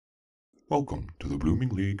Welcome to the Blooming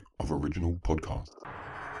League of Original Podcasts.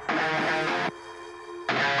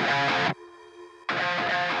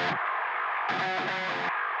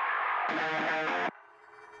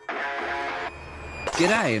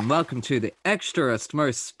 G'day and welcome to the extraest,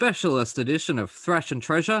 most specialist edition of Thrash and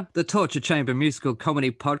Treasure, the Torture Chamber musical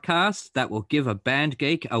comedy podcast that will give a band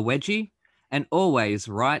geek a wedgie and always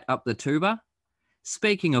right up the tuba.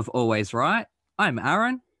 Speaking of always right, I'm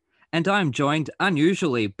Aaron, and I'm joined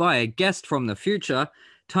unusually by a guest from the future.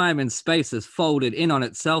 Time and space has folded in on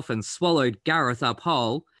itself and swallowed Gareth up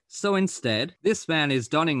whole. So instead, this man is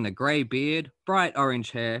donning the grey beard, bright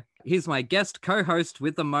orange hair. He's my guest co-host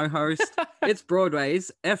with the mo-host. It's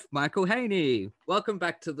Broadway's F. Michael Haney. Welcome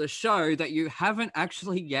back to the show that you haven't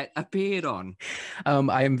actually yet appeared on.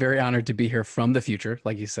 I am very honored to be here from the future,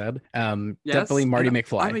 like you said. Yes, Definitely Marty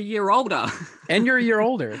McFly. I'm a year older. And you're a year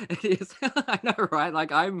older. It is. I know, right?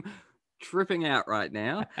 Like, I'm tripping out right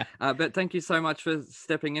now. But thank you so much for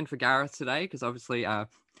stepping in for Gareth today, because obviously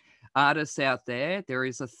artists out there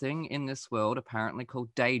is a thing in this world apparently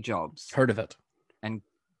called day jobs. Heard of it. And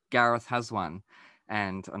Gareth has one.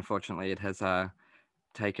 And unfortunately, it has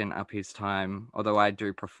taken up his time, although I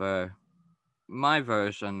do prefer my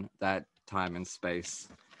version, that time and space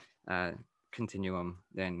continuum,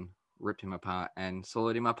 then ripped him apart and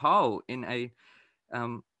swallowed him up whole in a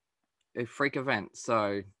freak event.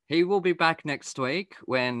 So he will be back next week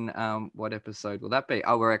when, what episode will that be?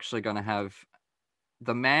 Oh, we're actually going to have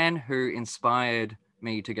the man who inspired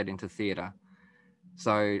me to get into theatre.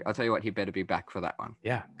 So I'll tell you what, he better be back for that one.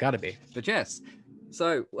 Yeah, gotta be. But yes,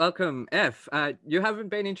 so welcome, F. You haven't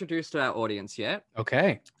been introduced to our audience yet.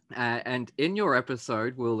 Okay. And in your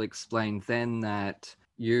episode, we'll explain then that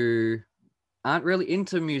you aren't really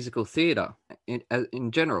into musical theatre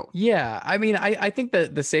in general. Yeah, I mean, I think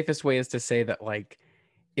that the safest way is to say that, like,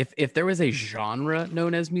 if there was a genre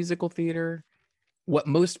known as musical theater, what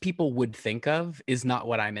most people would think of is not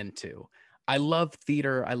what I'm into. I love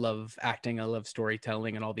theater, I love acting, I love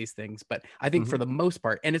storytelling and all these things, but I think for the most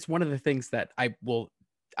part, and it's one of the things that I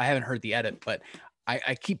haven't heard the edit, but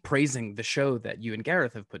I keep praising the show that you and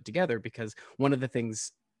Gareth have put together, because one of the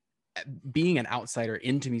things, being an outsider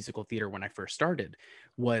into musical theater when I first started,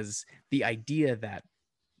 was the idea that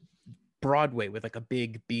Broadway with like a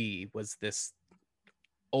big B was this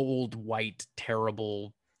old, white,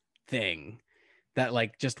 terrible thing that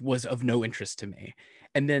like just was of no interest to me.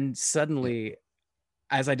 And then suddenly,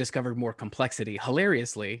 as I discovered more complexity,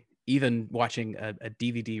 hilariously, even watching a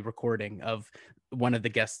DVD recording of one of the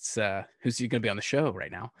guests who's going to be on the show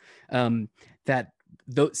right now,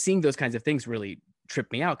 seeing those kinds of things really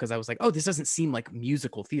tripped me out, because I was like, oh, this doesn't seem like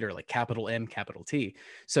musical theater, like capital M, capital T.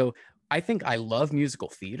 So I think I love musical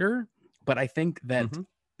theater, but I think that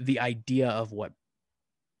the idea of what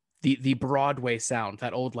the Broadway sound,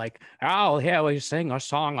 that old like, oh, here we sing a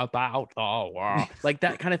song about the world, like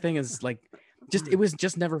that kind of thing is like, just, it was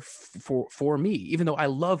just never for me, even though I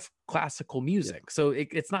love classical music. So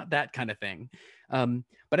it's not that kind of thing.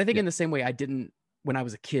 But I think in the same way I didn't, when I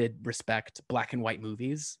was a kid, respect black and white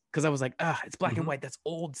movies, because I was like, it's black and white, that's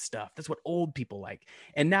old stuff, that's what old people like.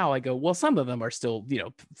 And now I go, well, some of them are still,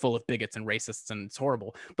 full of bigots and racists and it's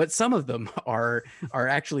horrible, but some of them are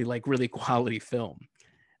actually like really quality film.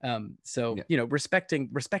 Respecting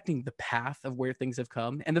the path of where things have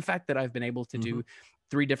come, and the fact that I've been able to do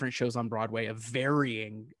 3 different shows on Broadway of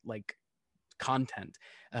varying like content,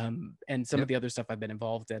 and some of the other stuff I've been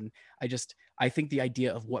involved in. I think the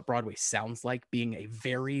idea of what Broadway sounds like being a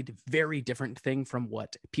very, very different thing from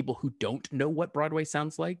what people who don't know what Broadway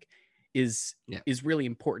sounds like is really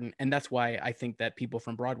important. And that's why I think that people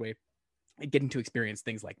from Broadway getting to experience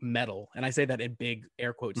things like metal, and I say that in big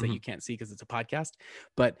air quotes that you can't see because it's a podcast,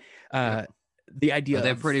 but the idea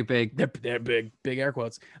they're pretty big. They're big air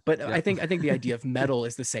quotes. But I think the idea of metal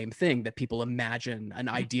is the same thing, that people imagine an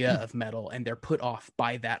idea of metal and they're put off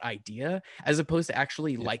by that idea, as opposed to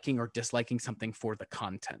actually liking or disliking something for the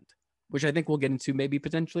content, which I think we'll get into maybe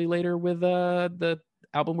potentially later with the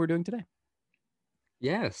album we're doing today.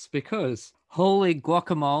 Yes, because holy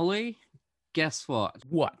guacamole, guess what?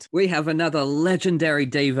 What? We have another legendary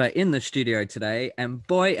diva in the studio today, and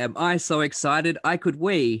boy, am I so excited I could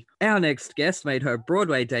wee. Our next guest made her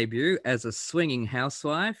Broadway debut as a swinging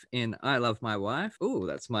housewife in I Love My Wife. Ooh,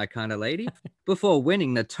 that's my kind of lady. Before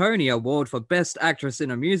winning the Tony Award for Best Actress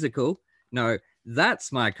in a Musical. No,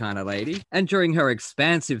 that's my kind of lady. And during her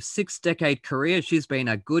expansive 6-decade career, she's been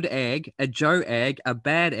a good egg, a Joe egg, a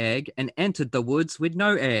bad egg, and entered the woods with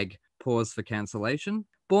no egg. Pause for cancellation.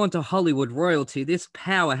 Born to Hollywood royalty, this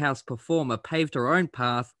powerhouse performer paved her own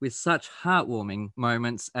path with such heartwarming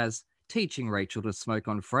moments as teaching Rachel to smoke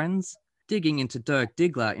on Friends, digging into Dirk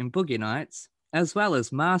Diggler in Boogie Nights, as well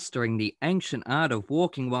as mastering the ancient art of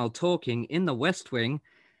walking while talking in the West Wing,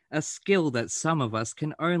 a skill that some of us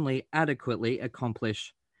can only adequately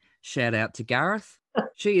accomplish. Shout out to Gareth.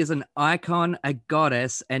 She is an icon, a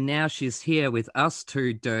goddess, and now she's here with us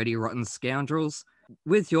two dirty, rotten scoundrels.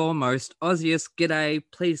 With your most Aussiest g'day,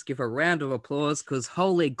 please give a round of applause, because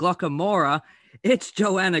holy Glockamora, it's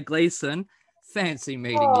Joanna Gleason. Fancy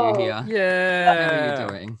meeting you here. Yeah. How are you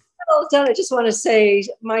doing? Well done. I just want to say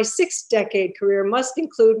my 6-decade career must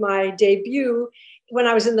include my debut when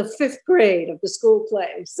I was in the 5th grade of the school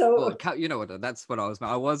play. So, Well, you know what? That's what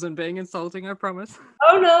I wasn't being insulting, I promise.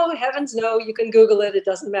 oh no, heavens no, you can Google it. It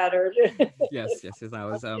doesn't matter. Yes. I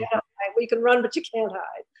was. We can run, but you can't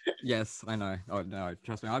hide. Yes, I know. Oh no,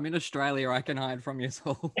 trust me. I'm in Australia. I can hide from you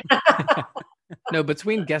all. No,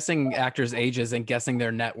 between guessing actors' ages and guessing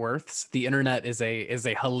their net worths, the internet is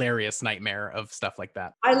a hilarious nightmare of stuff like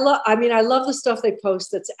that. I love the stuff they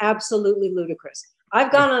post that's absolutely ludicrous.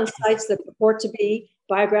 I've gone on sites that purport to be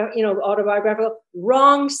autobiographical,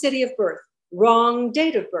 wrong city of birth, wrong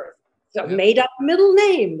date of birth, made up middle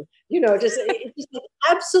name, just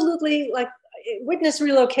absolutely like witness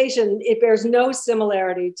relocation. It bears no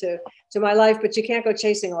similarity to my life, but you can't go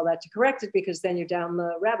chasing all that to correct it, because then you're down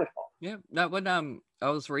the rabbit hole. Yeah, no, when I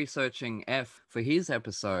was researching F for his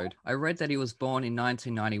episode, I read that he was born in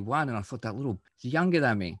 1991, and I thought that little younger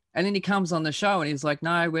than me. And then he comes on the show and he's like,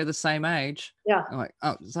 "No, we're the same age." Yeah. I'm like,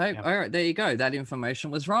 "Oh, so all right, there you go. That information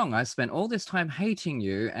was wrong. I spent all this time hating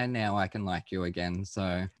you, and now I can like you again."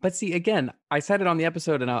 So, but see, again, I said it on the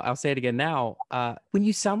episode, and I'll say it again now. When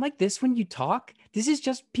you sound like this when you talk, this is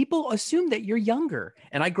just people assume that you're younger,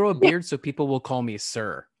 and I grow a beard, so people will call me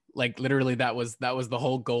sir. Like literally, that was the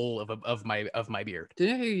whole goal of my beard. do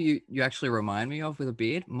you know who you actually remind me of with a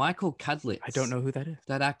beard? Michael Cudlitz. I don't know who that is.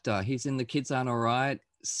 That actor. He's in The Kids Aren't Alright,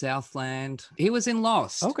 Southland. He was in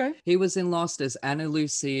Lost. Okay. He was in Lost as Anna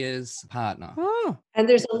Lucia's partner. Oh. And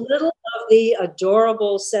there's a little of the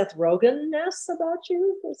adorable Seth Rogen-ness about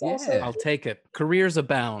you. There's also I'll take it. Careers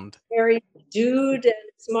abound. very dude and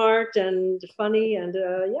smart and funny, and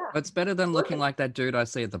It's better than looking like that dude I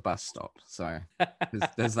see at the bus stop. So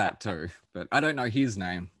there's that too. But I don't know his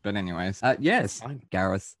name. But anyways, yes, Fine.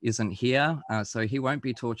 Gareth isn't here, so he won't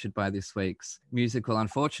be tortured by this week's musical,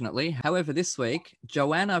 unfortunately. However, this week,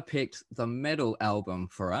 Joanna picked the metal album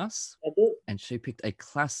for us. I did. And she picked a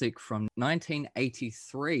classic from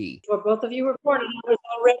 1983. Well, both of you were born, and I was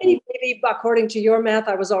already, maybe according to your math,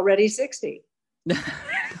 I was already 60.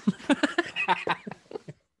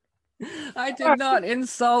 I did not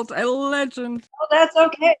insult a legend. Oh, that's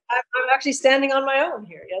okay. I'm actually standing on my own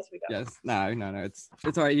here. Yes, we go. Yes, no.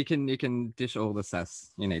 It's all right. You can dish all the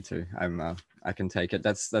sass you need to. I can take it.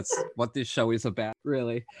 That's what this show is about,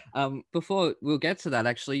 really. Before we'll get to that,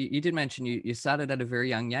 actually, you did mention you started at a very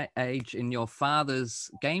young age in your father's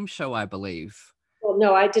game show, I believe. Well,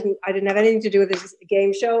 no, I didn't have anything to do with this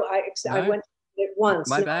game show. I went to it once.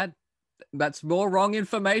 My bad. That's more wrong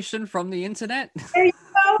information from the internet. There you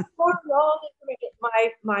go. More wrong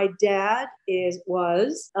information. My dad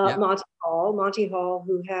was Monty Hall,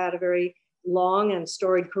 who had a very long and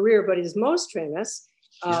storied career, but is most famous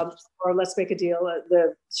for Let's Make a Deal,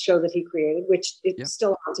 the show that he created, which it's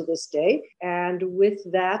still on to this day. And with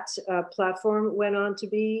that platform, went on to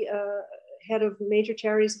be head of major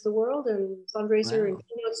charities of the world and fundraiser and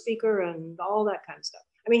keynote speaker and all that kind of stuff.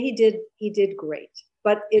 I mean, he did great.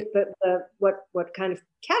 But what kind of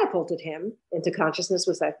catapulted him into consciousness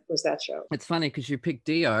was that show. It's funny because you picked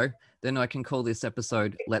Dio, then I can call this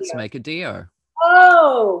episode Let's Make a Dio.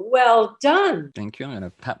 Oh, well done. Thank you. I'm going to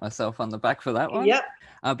pat myself on the back for that one. Yep.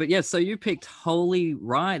 But yeah, so you picked Holy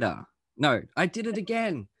Rider. No, I did it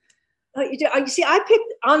again. You see, I picked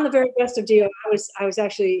on the very best of Dio. I was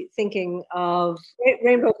actually thinking of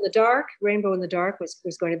Rainbow in the Dark. Rainbow in the Dark was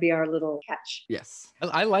going to be our little catch. Yes.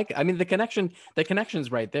 I like. I mean, the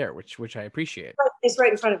connection's right there, which I appreciate. It's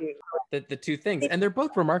right in front of you. The two things, and they're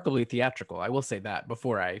both remarkably theatrical. I will say that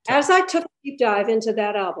before As I took a deep dive into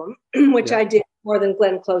that album, which I did more than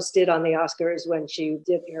Glenn Close did on the Oscars when she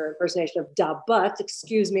did her impersonation of Da Butt.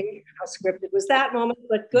 Excuse me, how scripted was that moment?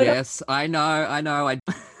 But good. Yes, I know.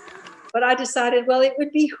 But I decided, well, it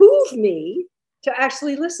would behoove me to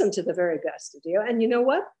actually listen to the very best of Dio. And you know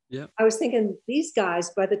what? Yeah. I was thinking these guys,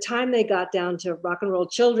 by the time they got down to Rock and Roll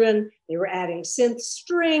Children, they were adding synth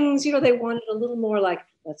strings. They wanted a little more like,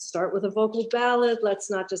 let's start with a vocal ballad.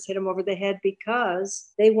 Let's not just hit them over the head,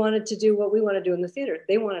 because they wanted to do what we want to do in the theater.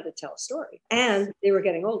 They wanted to tell a story, and they were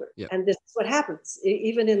getting older. Yep. And this is what happens.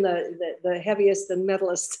 Even in the heaviest and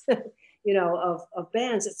metalist of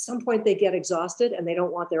bands, at some point they get exhausted and they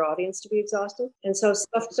don't want their audience to be exhausted. And so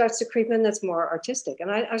stuff starts to creep in that's more artistic.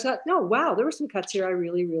 And I thought, no, wow, there were some cuts here I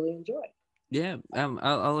really, really enjoyed. Yeah,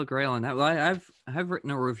 I'll agree on that. Well, I have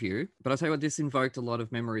written a review, but I'll tell you what, this invoked a lot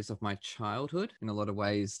of memories of my childhood in a lot of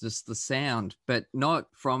ways, just the sound, but not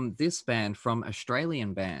from this band, from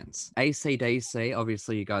Australian bands. AC/DC,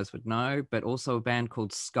 obviously you guys would know, but also a band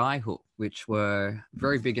called Skyhook, which were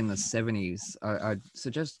very big in the 70s. I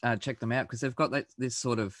suggest check them out because they've got this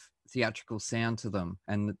sort of theatrical sound to them.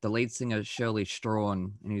 And the lead singer, Shirley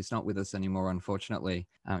Strawn, and he's not with us anymore, unfortunately.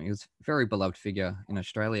 He was a very beloved figure in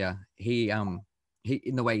Australia. He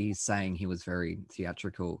in the way he's saying, he was very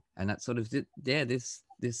theatrical, and that sort of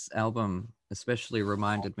this album especially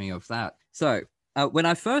reminded me of that. So when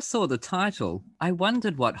I first saw the title, I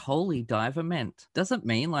wondered what Holy Diver meant. Does it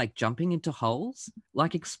mean like jumping into holes,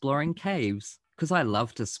 like exploring caves? Because I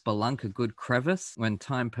love to spelunk a good crevice when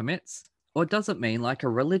time permits. Or does it mean like a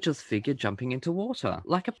religious figure jumping into water,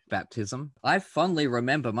 like a baptism? I fondly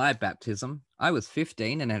remember my baptism. I was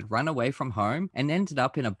 15 and had run away from home and ended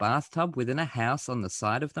up in a bathtub within a house on the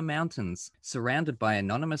side of the mountains, surrounded by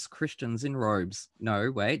anonymous Christians in robes.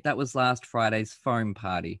 No, wait, that was last Friday's foam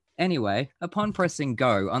party. Anyway, upon pressing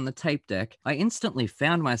go on the tape deck, I instantly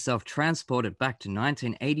found myself transported back to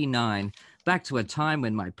 1989, back to a time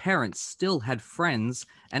when my parents still had friends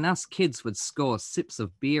and us kids would score sips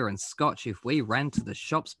of beer and scotch if we ran to the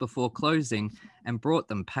shops before closing and brought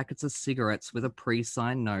them packets of cigarettes with a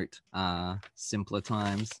pre-signed note. Ah, simpler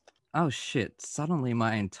times. Oh shit, suddenly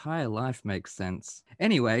my entire life makes sense.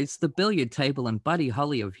 Anyways, the billiard table and Buddy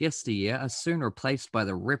Holly of yesteryear are soon replaced by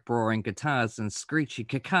the rip-roaring guitars and screechy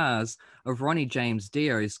cacars of Ronnie James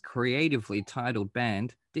Dio's creatively titled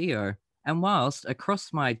band, Dio. And whilst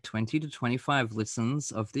across my 20 to 25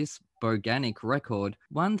 listens of this boganic record,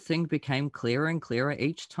 one thing became clearer and clearer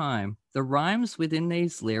each time. The rhymes within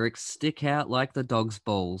these lyrics stick out like the dog's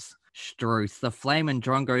balls. Struth, the Flamin'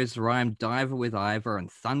 Drongos rhymed diver with Ivor and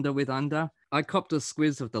thunder with under. I copped a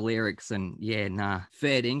squiz of the lyrics and yeah, nah.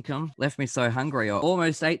 Fair income left me so hungry I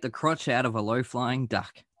almost ate the crotch out of a low-flying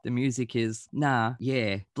duck. The music is, nah,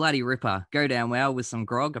 yeah, bloody ripper. Go down well with some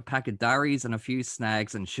grog, a pack of durries and a few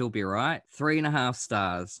snags and she'll be right. 3.5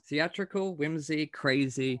 stars. Theatrical, whimsy,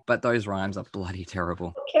 crazy, but those rhymes are bloody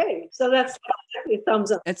terrible. Okay, so that's definitely a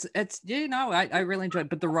thumbs up. It's I really enjoyed it,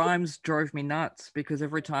 but the rhymes drove me nuts because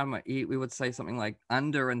every time we would say something like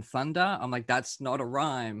under and thunder, I'm like, that's not a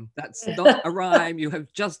rhyme. That's not a rhyme. You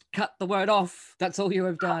have just cut the word off. That's all you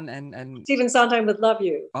have done. And Stephen Sondheim would love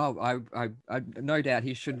you. Oh, I no doubt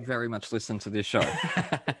he should very much listen to this show.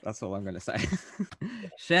 That's all I'm going to say.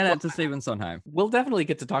 Shout out to Stephen Sondheim. We'll definitely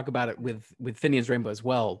get to talk about it with Finian's Rainbow as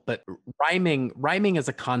well. But rhyming as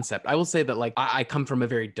a concept, I will say that like I come from a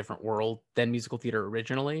very different world than musical theater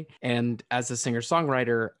originally, and as a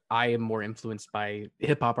singer-songwriter, I am more influenced by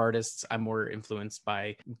hip-hop artists. I'm more influenced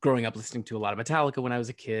by growing up listening to a lot of Metallica when I was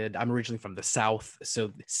a kid. I'm originally from the South,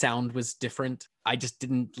 so sound was different. I just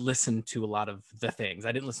didn't listen to a lot of the things.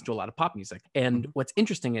 I didn't listen to a lot of pop music. And what's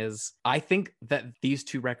interesting is I think that these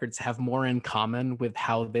two records have more in common with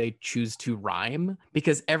how they choose to rhyme,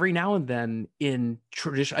 because every now and then in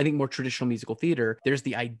I think more traditional musical theater, there's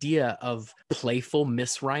the idea of playful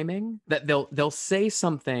misrhyming, that they'll say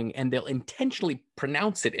something and they'll intentionally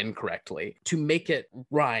pronounce it incorrectly to make it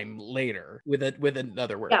rhyme later with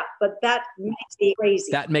another word. Yeah, but that makes me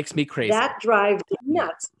crazy. That makes me crazy. That drives me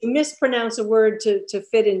nuts. You mispronounce a word to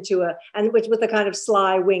fit into and with a kind of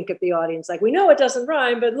sly wink at the audience, like, we know it doesn't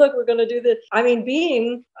rhyme, but look, we're going to do this. I mean,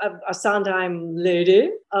 being a Sondheim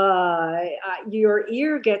lady, your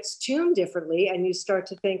ear gets tuned differently, and you start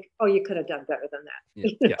to think, oh, you could have done better than that.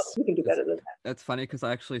 Yeah. Yes. You can do better than that. That's funny because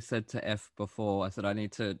I actually said to F before, I said I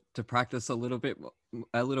need to practice a little bit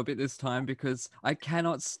this time because I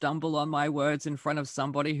cannot stumble on my words in front of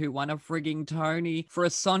somebody who won a frigging Tony for a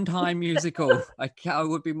Sondheim musical. I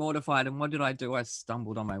would be mortified. And what did I do? I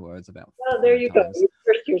stumbled on my words about. Well, there you go. times. You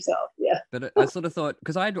hurt yourself. Yeah. But I sort of thought,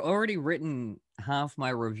 because I'd already written half my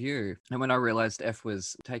review, and when I realized F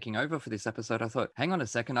was taking over for this episode, I thought, hang on a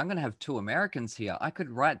second, I'm going to have two Americans here. I could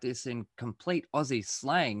write this in complete Aussie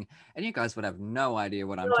slang, and you guys would have no idea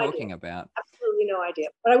what I'm talking about. Absolutely no idea.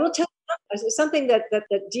 But I will tell you something that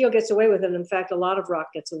Dio gets away with, and in fact, a lot of rock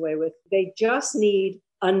gets away with. They just need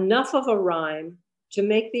enough of a rhyme to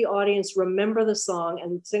make the audience remember the song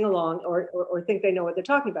and sing along or think they know what they're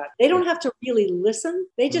talking about. They don't have to really listen.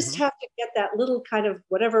 They just have to get that little kind of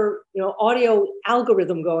whatever, audio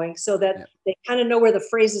algorithm going so that they kind of know where the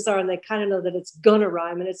phrases are and they kind of know that it's gonna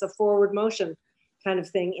rhyme and it's a forward motion kind of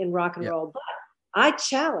thing in rock and roll. But I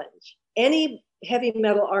challenge any heavy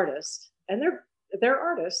metal artist, and they're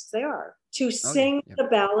artists, they are, to sing yeah. the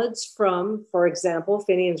ballads from, for example,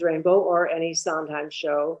 Finian's Rainbow or any Sondheim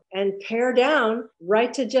show, and pare down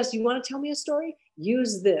right to just, you want to tell me a story?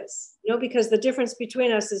 Use this, because the difference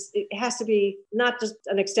between us is it has to be not just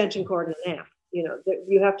an extension cord and an amp.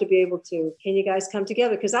 You have to be able to, can you guys come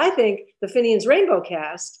together? Because I think the Finian's Rainbow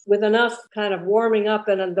cast, with enough kind of warming up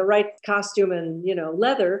and the right costume and,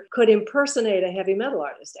 leather, could impersonate a heavy metal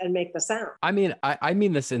artist and make the sound. I mean, I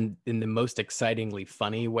mean this in the most excitingly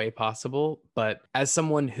funny way possible, but as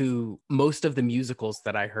someone who, most of the musicals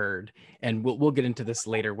that I heard, and we'll get into this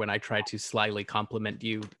later when I try to slyly compliment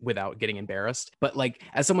you without getting embarrassed, but like,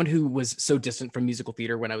 as someone who was so distant from musical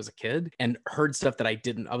theater when I was a kid and heard stuff that I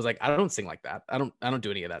was like, I don't sing like that. I don't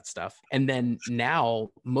do any of that stuff. And then now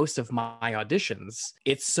most of my auditions,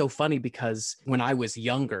 it's so funny because when I was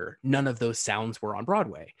younger, none of those sounds were on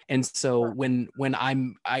Broadway. And so when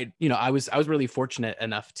I was really fortunate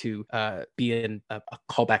enough to be in a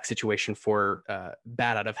callback situation for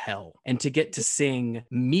Bat Out of Hell, and to get to sing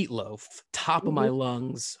Meatloaf, top of my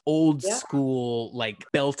lungs, old school, like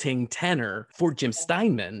belting tenor for Jim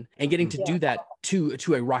Steinman, and getting to do that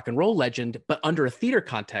to a rock and roll legend, but under a theater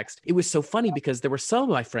context. It was so funny because there were some of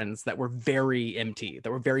my friends that were very MT, that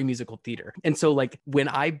were very musical theater. And so like when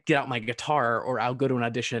I get out my guitar or I'll go to an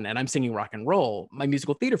audition and I'm singing rock and roll, my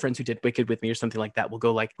musical theater friends who did Wicked with me or something like that will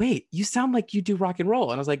go like, wait, you sound like you do rock and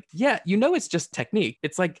roll. And I was like, yeah, it's just technique.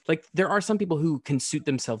 It's like there are some people who can suit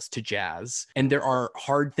themselves to jazz, and there are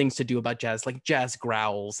hard things to do about jazz, like jazz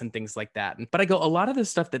growls and things like that. But I go, a lot of the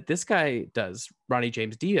stuff that this guy does, Ronnie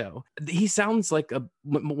James Dio, he sounds like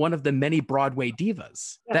one of the many Broadway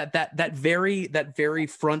divas. That very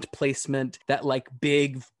front placement, that like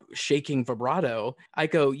big shaking vibrato. I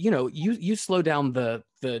go, you slow down the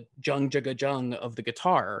jung jugga jung of the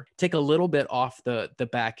guitar, take a little bit off the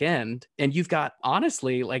back end, and you've got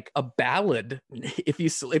honestly like a ballad. If you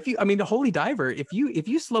the Holy Diver, if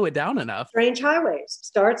you slow it down enough. Strange Highways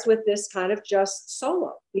starts with this kind of just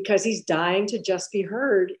solo because he's dying to just be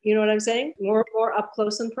heard. You know what I'm saying? More up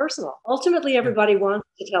close and personal. Ultimately, everybody wants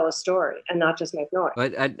to tell a story and not just make noise.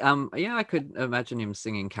 But I could imagine him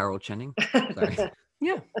singing Carol Channing. Sorry.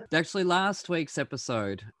 Yeah. Actually, last week's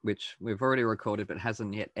episode, which we've already recorded but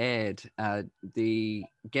hasn't yet aired, the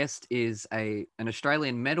guest is an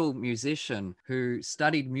Australian metal musician who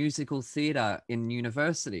studied musical theatre in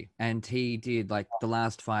university, and he did like the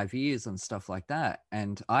last 5 years and stuff like that.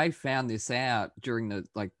 And I found this out during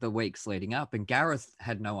the weeks leading up, and Gareth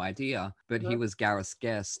had no idea, but he was Gareth's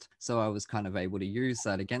guest, so I was kind of able to use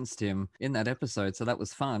that against him in that episode. So that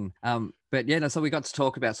was fun. But yeah, so we got to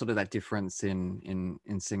talk about sort of that difference in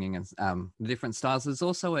singing and the different styles. There's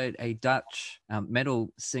also a Dutch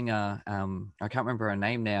metal singer. I can't remember her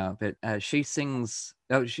name now, but she sings.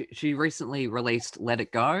 Oh, she recently released "Let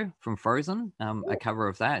It Go" from Frozen, a cover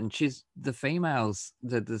of that, and she's the females,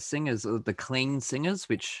 the singers, the clean singers,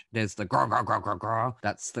 which there's the gra gra gra gra gra,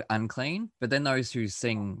 that's the unclean, but then those who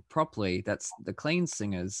sing properly, that's the clean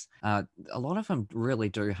singers. A lot of them really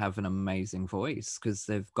do have an amazing voice because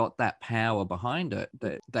they've got that power behind it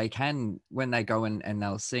that they can, when they go and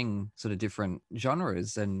they'll sing sort of different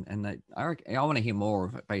genres, and I want to hear more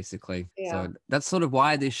of it basically. So that's sort of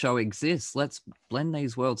why this show exists. Let's blend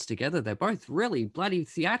these worlds together. They're both really bloody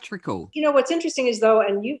theatrical. What's interesting is though,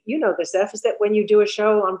 and you know this, Steph, is that when you do a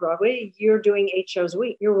show on Broadway, you're doing 8 shows a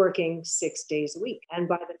week. You're working 6 days a week. And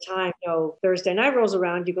by the time Thursday night rolls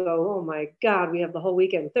around, you go, oh my God, we have the whole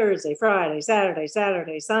weekend, Thursday, Friday, Saturday,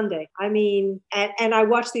 Sunday. I mean, and I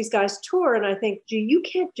watch these guys tour and I think, gee, you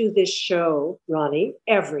can't do this show, Ronnie,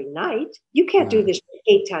 every night. You can't do this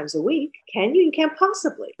 8 times a week, can you? You can't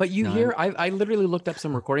possibly. But you hear, I literally looked up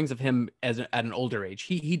some recordings of him at an older age.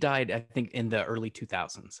 He died, I think, in the early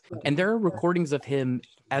 2000s. And there are recordings of him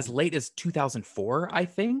as late as 2004, I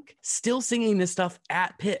think, still singing this stuff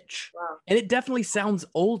at pitch. Wow. And it definitely sounds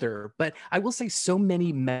older, but I will say so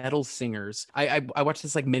many metal singers. I watched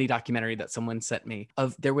this like mini documentary that someone sent me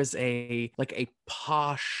of, there was a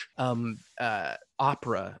posh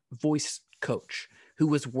opera voice coach who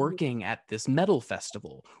was working at this metal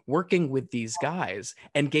festival, working with these guys,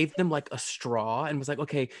 and gave them like a straw and was like,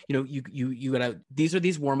 okay, you gotta, these are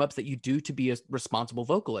these warm-ups that you do to be a responsible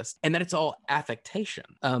vocalist, and that it's all affectation.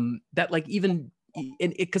 That like even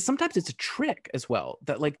because sometimes it's a trick as well,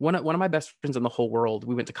 that like one of my best friends in the whole world,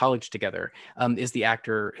 we went to college together, is the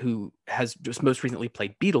actor who has just most recently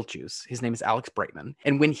played Beetlejuice. His name is Alex Brightman.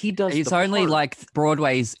 And when he does He's the only part- like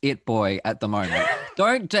Broadway's It Boy at the moment.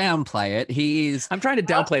 Don't downplay it. He is. I'm trying to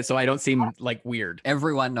downplay it so I don't seem like weird.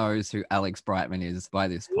 Everyone knows who Alex Brightman is by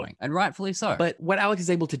this point, and rightfully so. But what Alex is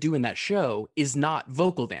able to do in that show is not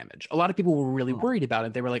vocal damage. A lot of people were really worried about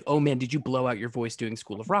it. They were like, oh man, did you blow out your voice doing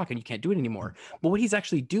School of Rock and you can't do it anymore? But what he's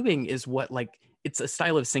actually doing is what, like, it's a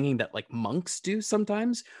style of singing that like monks do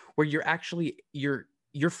sometimes, where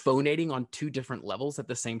you're phonating on two different levels at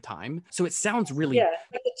the same time. So it sounds really like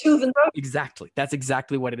the Tuvan Road. exactly. That's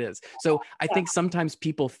exactly what it is. So I think sometimes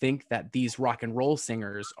people think that these rock and roll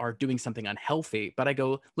singers are doing something unhealthy, but I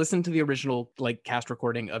go listen to the original like cast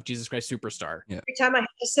recording of Jesus Christ Superstar. Yeah. Every time I had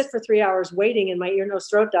to sit for 3 hours waiting in my ear, nose,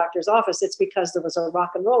 throat doctor's office, it's because there was a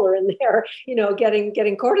rock and roller in there,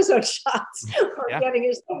 getting cortisone shots or getting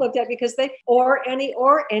his foot looked at because or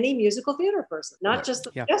any musical theater person, not just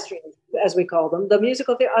the pedestrians, as we call them, the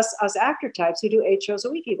musical theater, us actor types who do 8 shows a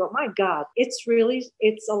week. But my God, it's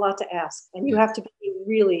a lot to ask, and you have to be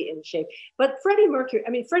really in shape. But Freddie Mercury,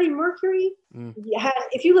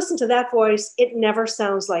 if you listen to that voice, it never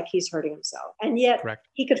sounds like he's hurting himself. And yet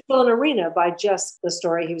he could fill an arena by just the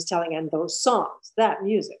story he was telling and those songs. That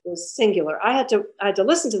music was singular. I had to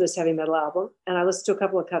listen to this heavy metal album, and I listened to a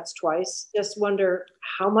couple of cuts twice. Just wonder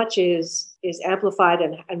how much is amplified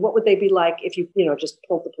and what would they be like if you just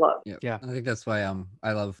pulled the plug. Yeah, I think that's why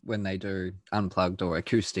I love when they do unplugged or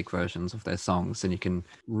acoustic versions of their songs, and you can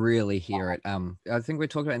really hear it. I think we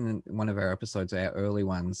talked about in one of our episodes, our early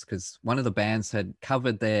ones, because one of the bands had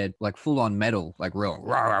covered their like full-on metal, like real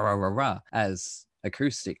rah rah rah rah rah, as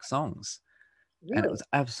acoustic songs. Really? And it was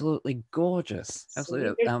absolutely gorgeous.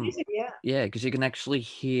 Absolutely. Yeah, because you can actually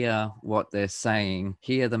hear what they're saying,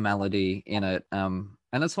 hear the melody in it.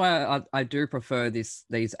 And that's why I do prefer these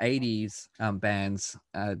 80s bands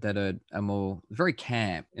that are more very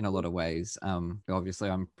camp in a lot of ways. Obviously,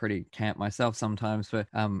 I'm pretty camp myself sometimes, but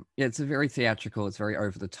it's very theatrical. It's very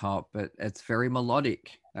over the top, but it's very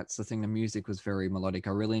melodic. That's the thing. The music was very melodic.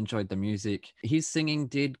 I really enjoyed the music. His singing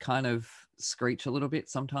did kind of screech a little bit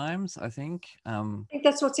sometimes, I think. I think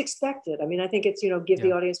that's what's expected. I mean, I think it's, give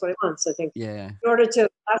the audience what it wants. I think in order to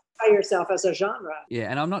classify yourself as a genre. Yeah,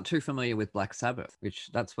 and I'm not too familiar with Black Sabbath, which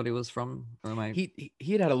that's what he was from. He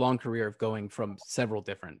had a long career of going from several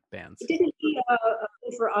different bands. Didn't he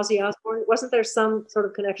play for Ozzy Osbourne? Wasn't there some sort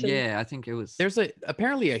of connection? Yeah, I think it was. There's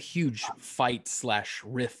apparently a huge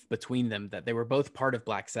fight/riff between them, that they were both part of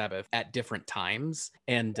Black Sabbath at different times,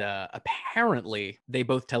 and apparently they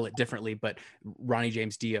both tell it differently, but Ronnie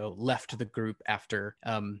James Dio left the group after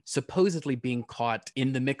supposedly being caught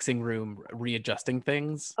in the mixing room readjusting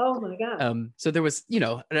things. Oh my God. So there was,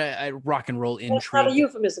 a rock and roll intrigue. That's not a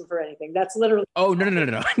euphemism for anything. That's literally. Oh,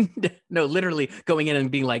 no. No, literally going in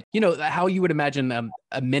and being like, how you would imagine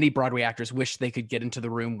many Broadway actors wish they could get into the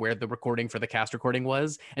room where the recording for the cast recording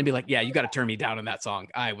was and be like, yeah, you got to turn me down in that song.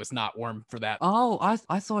 I was not warm for that. Oh,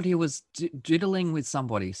 I thought he was diddling with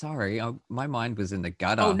somebody. Sorry. My mind was in the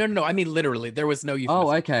gutter. Oh, no. I mean, literally, there was no euphemism.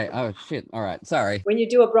 Oh, okay. Oh, shit. All right. Sorry. When you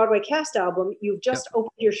do a Broadway cast album, you've just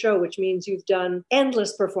opened your show, which means you've done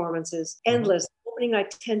endless performances, endless opening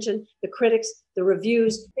night tension, the critics, the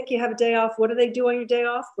reviews. Think you have a day off. What do they do on your day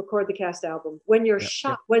off? Record the cast album. When you're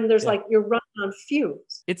shot, when there's like you're running on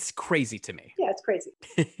fumes. It's crazy to me. Yeah, it's crazy.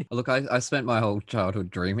 Look, I spent my whole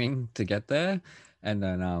childhood dreaming to get there, and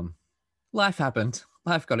then life happened.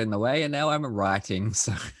 Life got in the way, and now I'm writing.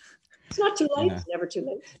 So it's not too late. It's never too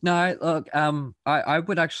late. No, look, I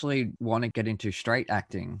would actually want to get into straight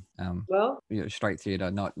acting. Straight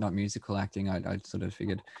theater, not musical acting. I sort of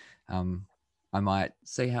figured I might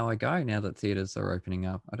see how I go now that theaters are opening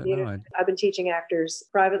up. I don't know. I've been teaching actors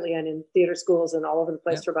privately and in theater schools and all over the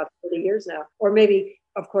place for about 30 years now. Or maybe,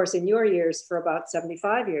 of course, in your years for about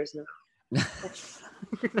 75 years now.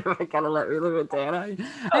 You're never gonna let me live it down.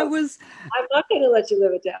 I'm not gonna let you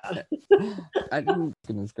live it down. I didn't.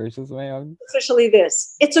 Goodness gracious, man. Officially,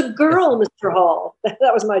 it's a girl, Mr. Hall.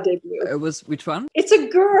 That was my debut. It was which one? It's a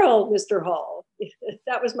girl, Mr. Hall.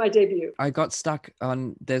 That was my debut. I got stuck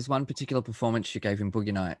on. There's one particular performance she gave in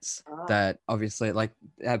Boogie Nights that obviously, like,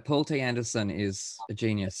 Paul T. Anderson is a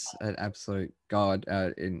genius, an absolute god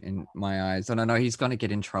in my eyes, and I know he's going to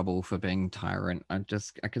get in trouble for being tyrant. I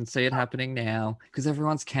can see it happening now because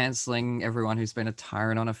everyone's canceling everyone who's been a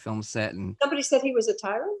tyrant on a film set. And somebody said he was a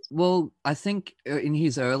tyrant. Well, I think in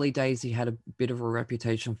his early days he had a bit of a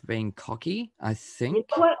reputation for being cocky. I think. You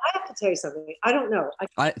know what? I have to tell you something. I don't know.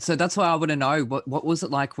 So that's why I want to know what was it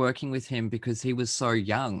like working with him because he was so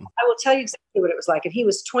young. I will tell you exactly what it was like. And he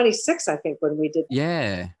was 26, I think, when we did.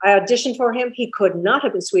 Yeah. I auditioned for him. He could not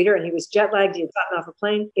have been sweeter, and he was jet lagged. He had gotten off a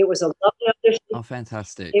plane. It was a lovely audition. Oh,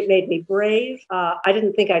 fantastic. It made me brave. I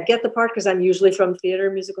didn't think I'd get the part because I'm usually from theater,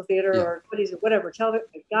 musical theater, or whatever, television.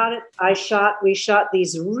 I got it. We shot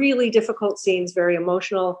these really difficult scenes, very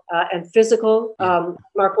emotional and physical.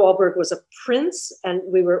 Mark Wahlberg was a prince, and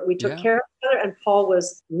we took care of each other, and Paul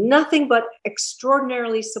was nothing but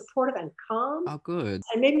extraordinarily supportive and calm. Oh, good.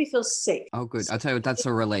 And made me feel safe. Oh, good. I'll tell you what, that's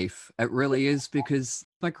a relief. It really is, because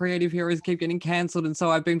my creative heroes keep getting cancelled, and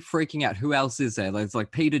so I've been freaking out. Who else is there? There's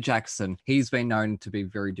like Peter Jackson. He's been known to be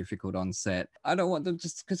very difficult on set. I don't want them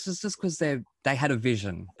just because they had a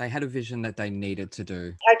vision. They had a vision that they needed to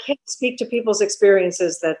do. I can't speak to people's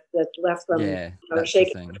experiences that left them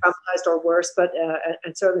shaken, traumatized, or worse. But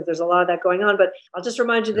and certainly there's a lot of that going on. But I'll just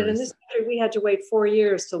remind you that in this country we had to wait 4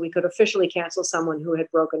 years till we could officially cancel someone who had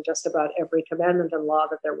broken just about every commandment and law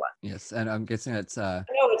that there was. Yes, and I'm guessing it's no,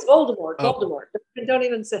 it's Voldemort. Voldemort. Don't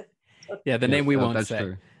even say. Yeah, the name we won't say.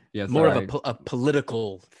 True. Yes, more of a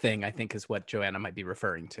political thing, I think, is what Joanna might be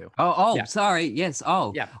referring to. Sorry. Yes.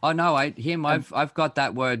 Oh, yeah. Oh no, I've got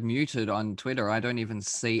that word muted on Twitter. I don't even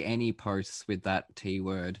see any posts with that T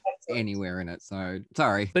word anywhere in it. So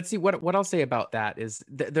sorry. But see, what I'll say about that is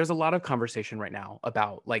there's a lot of conversation right now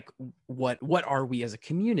about like what are we as a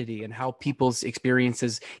community and how people's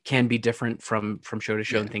experiences can be different from show to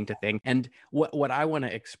show and thing to thing. And what I want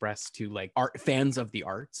to express to like fans of the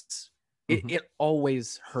arts. It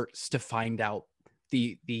always hurts to find out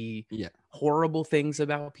the horrible things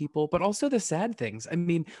about people, but also the sad things. I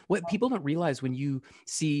mean, what people don't realize when you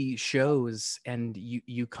see shows and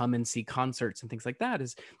you come and see concerts and things like that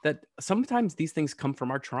is that sometimes these things come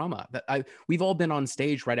from our trauma. That we've all been on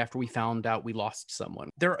stage right after we found out we lost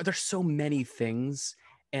someone. There's so many things,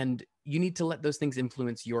 and you need to let those things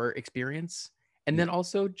influence your experience. And then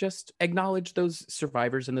also just acknowledge those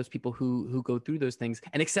survivors and those people who go through those things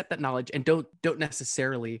and accept that knowledge, and don't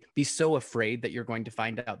necessarily be so afraid that you're going to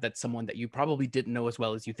find out that someone that you probably didn't know as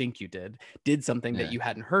well as you think you did something that you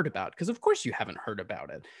hadn't heard about, because of course you haven't heard about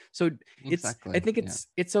it. So I think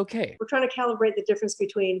it's okay. We're trying to calibrate the difference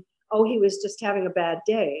between, he was just having a bad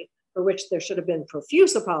day, for which there should have been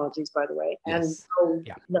profuse apologies, by the way, and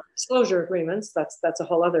no disclosure agreements. That's a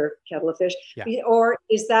whole other kettle of fish. Yeah. Or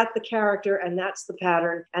is that the character, and that's the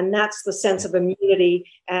pattern, and that's the sense of immunity,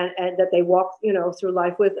 and that they walk, through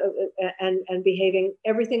life with, and behaving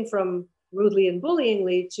everything from rudely and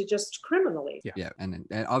bullyingly to just criminally. And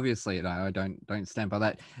obviously I don't stand by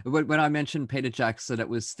that. When I mentioned Peter Jackson, it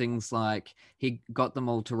was things like he got them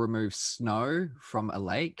all to remove snow from a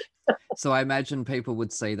lake. So I imagine people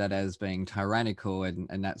would see that as being tyrannical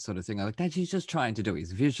and that sort of thing. Like, that he's just trying to do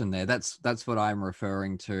his vision there. That's what I'm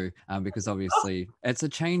referring to, because obviously it's a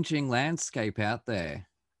changing landscape out there.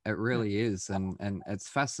 It really is. And it's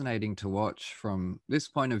fascinating to watch from this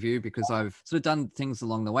point of view, because I've sort of done things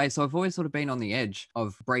along the way. So I've always sort of been on the edge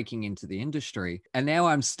of breaking into the industry. And now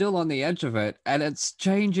I'm still on the edge of it. And it's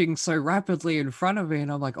changing so rapidly in front of me.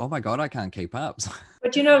 And I'm like, oh my God, I can't keep up.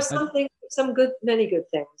 But many good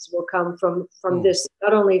things will come from this,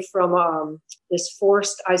 not only from this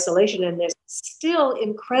forced isolation and this still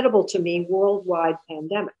incredible to me worldwide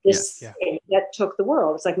pandemic. This thing that took the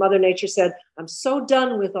world. It's like Mother Nature said, I'm so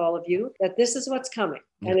done with all of you that this is what's coming.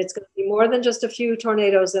 And it's going to be more than just a few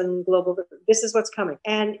tornadoes and global. This is what's coming.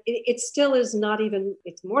 And it still is not even,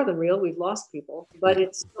 it's more than real. We've lost people, but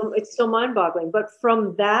it's still mind boggling. But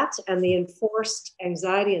from that and the enforced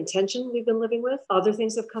anxiety and tension we've been living with, other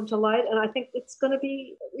things have come to light. And I think it's going to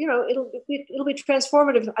be, it'll be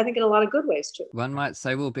transformative, I think, in a lot of good ways too. One might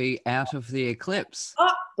say we'll be out of the eclipse.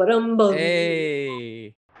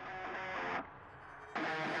 Hey.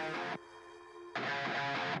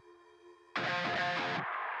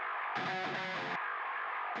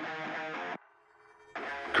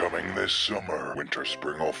 Coming this summer, winter,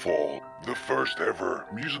 spring, or fall, the first ever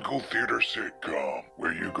musical theater sitcom,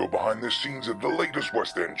 where you go behind the scenes of the latest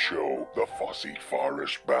West End show, the Fosse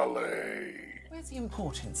Forest Ballet. Where's the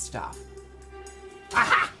important stuff?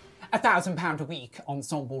 Aha! £1,000 a week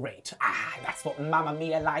ensemble rate. That's what Mamma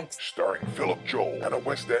Mia likes. Starring Philip Joel and a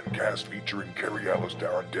West End cast featuring Carrie Ellis,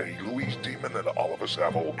 Darren Day, Louise Demon, and Oliver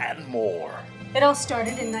Saville, and more. It all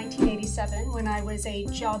started in 1987 when I was a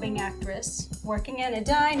jobbing actress working in a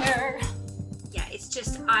diner. Yeah, it's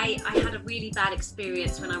just I had a really bad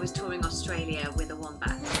experience when I was touring Australia with a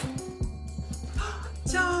wombat.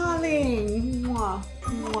 Darling! Mwah,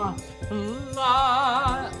 mwah.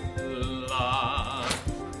 La, la.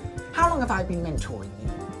 How long have I been mentoring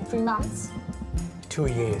you? 3 months? 2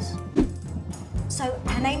 years. So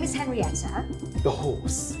her name is Henrietta. The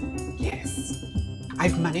horse. Yes.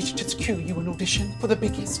 I've managed to secure you an audition for the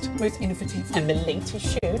biggest, most innovative, and the latest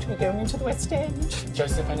show to be going into the West End.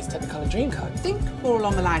 Joseph and his Technicolor Dreamcoat. Think more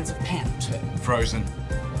along the lines of Pant. Frozen.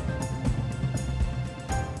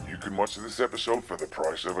 You can watch this episode for the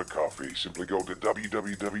price of a coffee. Simply go to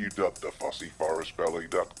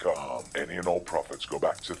www.thefossyforestballet.com. Any and all profits go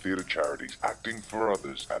back to theatre charities, Acting for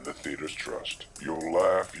Others, and the Theatre's Trust. You'll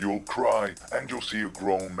laugh, you'll cry, and you'll see a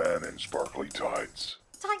grown man in sparkly tights.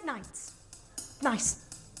 Tight nights. Nice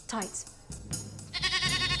tights.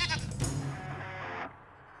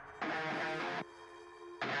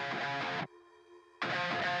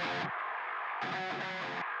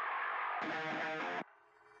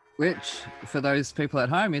 Which, for those people at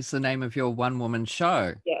home, is the name of your one-woman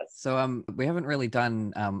show. Yes. So we haven't really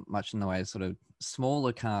done much in the way of sort of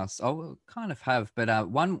smaller casts. Oh, we kind of have, but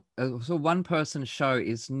one-person show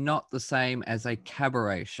is not the same as a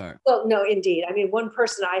cabaret show. Well, no, indeed. I mean, one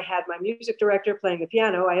person, I had my music director playing the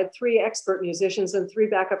piano. I had 3 expert musicians and 3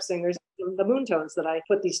 backup singers, the Moontones, that I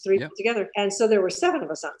put these 3 together. And so there were 7 of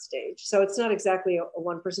us on stage. So it's not exactly a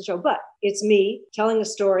one-person show, but it's me telling a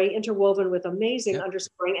story interwoven with amazing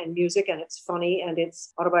underscoring and music, and it's funny and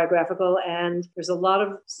it's autobiographical, and there's a lot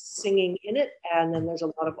of singing in it, and then there's a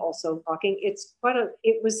lot of also talking. It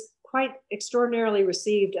was quite extraordinarily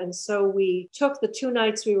received. And so we took the 2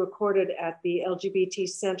 nights we recorded at the LGBT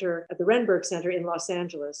Center, at the Renberg Center in Los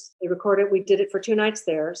Angeles. We did it for 2 nights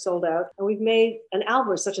there, sold out. And we've made an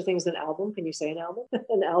album, such a thing as an album. Can you say an album?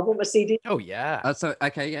 An album, a CD? Oh, yeah.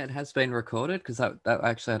 It has been recorded, because I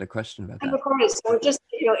actually had a question about that. Recorded, so we're just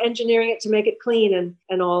engineering it to make it clean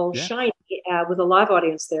and all shiny with a live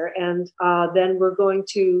audience there. And then we're going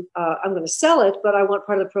to, I'm going to sell it, but I want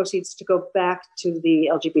part of the proceeds to go back to the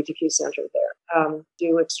LGBTQ Center there.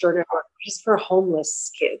 Do extraordinary work just for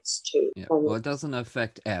homeless kids too. Yeah. Well, it doesn't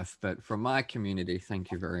affect F, but from my community,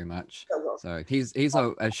 thank you very much. So he's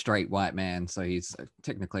a straight white man, so he's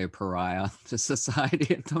technically a pariah to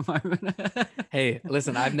society at the moment. Hey,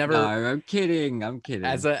 listen, I've never. No, I'm kidding.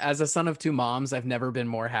 As a son of 2 moms, I've never been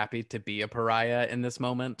more happy to be a pariah in this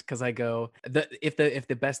moment, because I go, if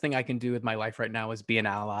the best thing I can do with my life right now is be an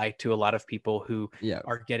ally to a lot of people who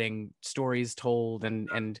are getting stories told,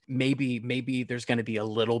 and maybe there's going to be a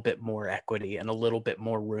little bit more equity and a little bit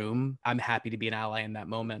more room. I'm happy to be an ally in that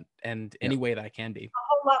moment, and any way that I can be. A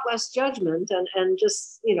whole lot less judgment and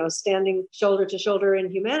just, standing shoulder to shoulder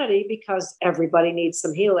in humanity, because everybody needs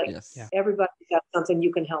some healing. Yes. Yeah. Everybody's got something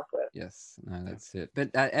you can help with. Yes. No, that's it. But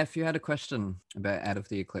F, you had a question about Out of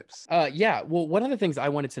the Eclipse. Yeah. Well, one of the things I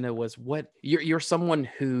wanted to know was what you're someone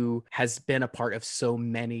who has been a part of so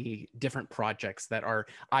many different projects that are,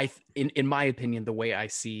 in my opinion, the way I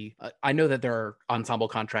see, I know that there are ensemble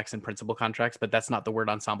contracts and principal contracts, but that's not the word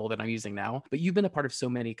ensemble that I'm using now. But you've been a part of so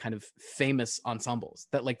many kind of famous ensembles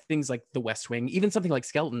that, like, things like The West Wing, even something like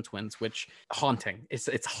Skeleton Twins, which haunting. It's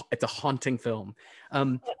a haunting film.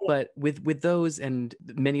 But with those and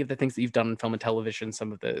many of the things that you've done in film and television,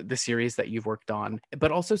 some of the series that you've worked on,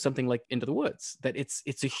 but also something like Into the Woods, that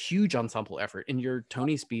it's a huge ensemble effort. In your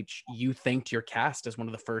Tony speech, you thanked your cast as one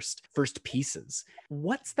of the first pieces.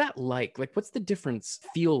 What's that like? Like, what's the difference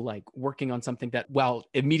feel like working on something that, while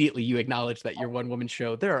immediately you acknowledge that you're one-woman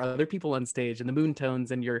show, there are other people on stage, and the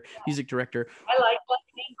Moontones and your music director. I like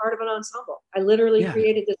being part of an ensemble. I literally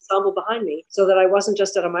created this ensemble behind me so that I wasn't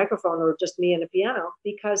just at a microphone or just me and a piano,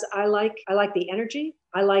 because I like the energy.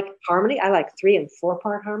 I like harmony. I like 3 and 4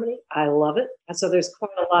 part harmony. I love it. And so there's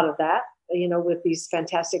quite a lot of that, with these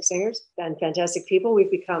fantastic singers and fantastic people.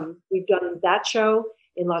 We've done that show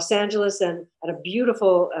in Los Angeles, and at a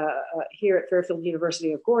beautiful, here at Fairfield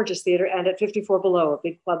University, a gorgeous theater, and at 54 Below, a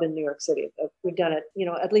big club in New York City. We've done it,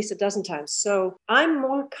 at least a dozen times. So I'm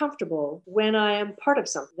more comfortable when I am part of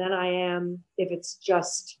something than I am if it's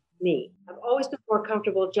just me. I've always been more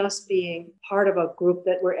comfortable just being part of a group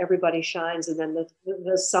where everybody shines, and then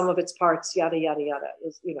the sum of its parts, yada, yada, yada,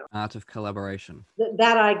 is, Art of collaboration.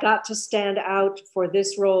 That I got to stand out for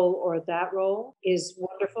this role or that role is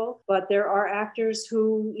wonderful. But there are actors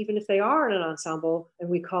who, even if they are in an ensemble, and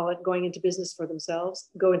we call it go into business for themselves,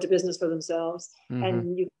 mm-hmm.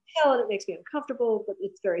 and you can tell it makes me uncomfortable, but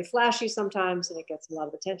it's very flashy sometimes, and it gets a lot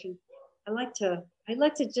of attention. I like to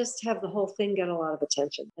just have the whole thing get a lot of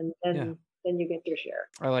attention, and then you get your share.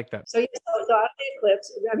 I like that. So Out of the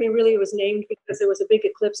Eclipse, really it was named because there was a big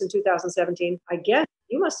eclipse in 2017. I guess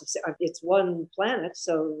you must have said it's one planet,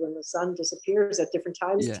 so when the sun disappears at different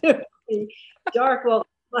times, it'll be dark. Well,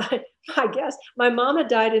 I guess my mom had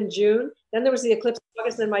died in June. Then there was the eclipse in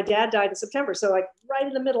August, and then my dad died in September. So right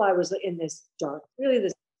in the middle, I was in this dark, really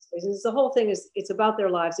this. The whole thing it's about their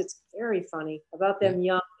lives. It's very funny about them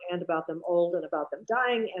young and about them old and about them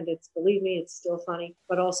dying. And it's, believe me, it's still funny,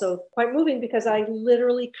 but also quite moving because I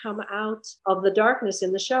literally come out of the darkness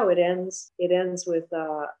in the show. It ends with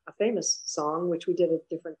a famous song, which we did a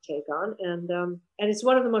different take on. And it's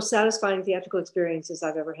one of the most satisfying theatrical experiences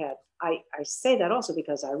I've ever had. I say that also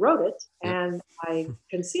because I wrote it and I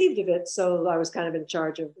conceived of it. So I was kind of in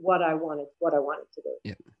charge of what I wanted to do.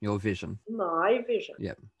 Yeah. Your vision. My vision.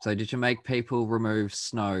 Yep. So did you make people remove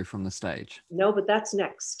snow from the stage? No, but that's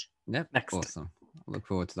next. Yep. Next. Awesome. I look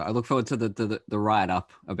forward to that. I look forward to the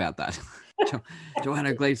write-up about that.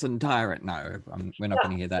 Joanna Gleason tyrant. No, we're not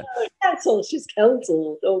going to hear that. Cancelled. She's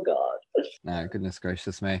cancelled. Oh God. No, goodness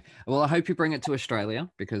gracious me. Well, I hope you bring it to Australia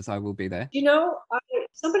because I will be there. You know,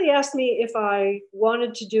 somebody asked me if I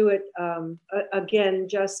wanted to do it again,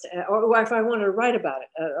 or if I wanted to write about it.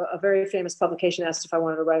 A very famous publication asked if I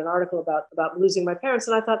wanted to write an article about losing my parents.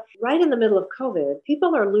 And I thought, right in the middle of COVID,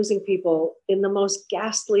 people are losing people in the most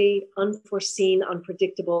ghastly, unforeseen,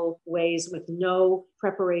 unpredictable ways with no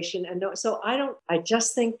preparation and no. So I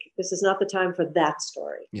just think this is not the time for that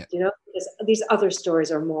story. Yeah. You know, because these other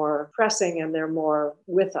stories are more pressing and they're more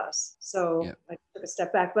with us. So I took a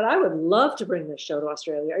step back, but I would love to bring this show to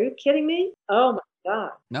Australia. Are you kidding me? Oh my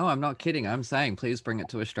God. No, I'm not kidding. I'm saying please bring it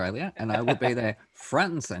to Australia and I will be there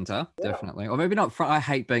front and center, definitely. Or maybe not front. I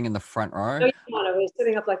hate being in the front row. No, you want to.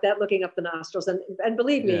 Sitting up like that, looking up the nostrils. And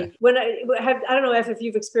believe me, when I don't know if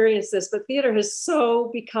you've experienced this, but theater has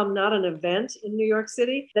so become not an event in New York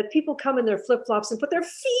City that people come in their flip-flops and put their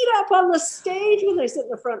feet up on the stage when they sit in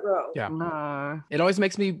the front row. Yeah. No. It always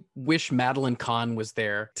makes me wish Madeline Kahn was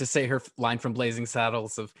there to say her line from Blazing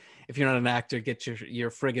Saddles of, if you're not an actor, get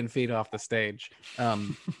your friggin' feet off the stage. Let's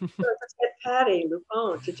get Patty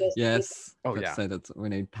Lupone to just... Yes. Oh, yeah. Say that we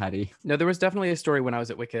need Patty. No, there was definitely a story when I was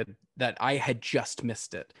at Wicked that I had just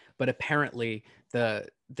missed it. But apparently the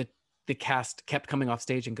cast kept coming off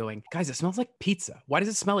stage and going, guys, it smells like pizza. Why does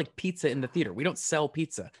it smell like pizza in the theater? We don't sell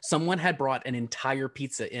pizza. Someone had brought an entire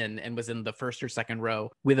pizza in and was in the first or second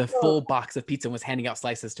row with a full box of pizza and was handing out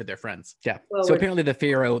slices to their friends. Yeah. Well, so apparently the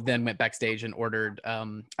Figaro then went backstage and ordered,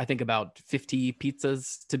 I think about 50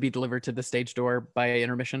 pizzas to be delivered to the stage door by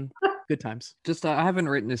intermission. Good times. Just I haven't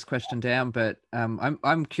written this question down, but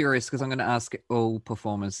I'm curious because I'm going to ask all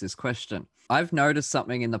performers this question. I've noticed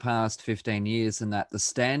something in the past 15 years in that the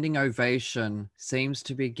standing ovation seems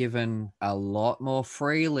to be given a lot more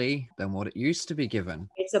freely than what it used to be given.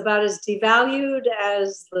 It's about as devalued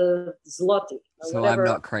as the zloty. So whatever.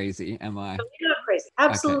 I'm not crazy, am I? No, you're not crazy.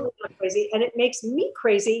 Absolutely not crazy. And it makes me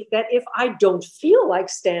crazy that if I don't feel like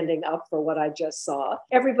standing up for what I just saw,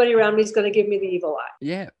 everybody around me is going to give me the evil eye.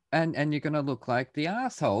 Yeah. And you're going to look like the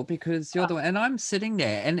asshole because you're the one. And I'm sitting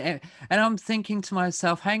there and I'm thinking to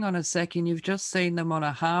myself, hang on a second, you've just seen them on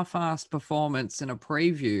a half-assed performance in a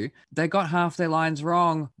preview. They got half their lines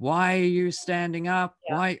wrong. Why are you standing up?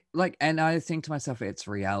 Yeah. Why? And I think to myself, it's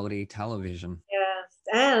reality television. Yeah.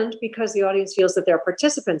 And because the audience feels that they're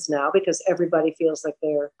participants now, because everybody feels like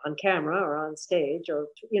they're on camera or on stage, or,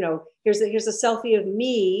 you know, here's a selfie of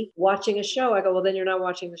me watching a show. I go, well, then you're not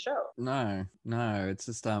watching the show. No, it's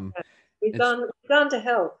just, we've gone to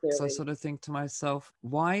hell. Clearly. So I sort of think to myself,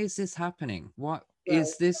 why is this happening? What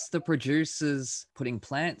is this? The producers putting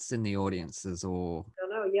plants in the audiences, or? I don't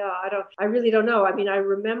know. Yeah, I really don't know. I mean, I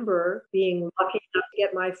remember being lucky enough to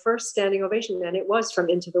get my first standing ovation, and it was from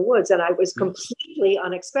Into the Woods, and I was completely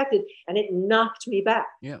unexpected, and it knocked me back.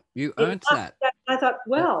 Yeah, you earned that. I thought,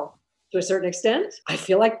 well, to a certain extent, I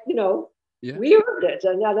feel like, you know, we earned it,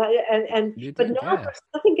 and but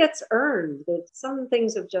nothing gets earned. Some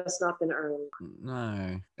things have just not been earned.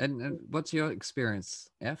 No. And what's your experience,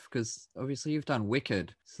 F? Because obviously you've done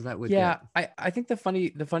Wicked, so that would I think the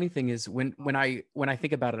funny thing is when I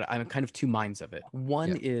think about it, I'm kind of two minds of it.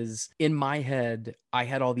 One is in my head, I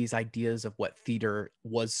had all these ideas of what theater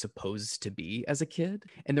was supposed to be as a kid,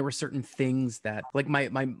 and there were certain things that, like, my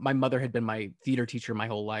mother had been my theater teacher my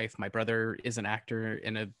whole life. My brother is an actor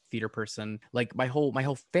and a theater person. Like my whole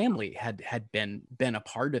family had been a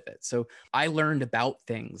part of it. So I learned about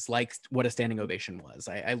things like what a standing ovation was.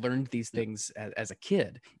 I learned these things as a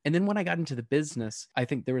kid. And then when I got into the business, I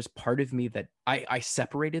think there was part of me that I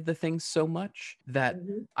separated the things so much that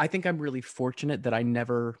I think I'm really fortunate that I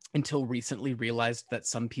never until recently realized that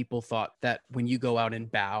some people thought that when you go out and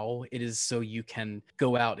bow, it is so you can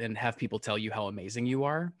go out and have people tell you how amazing you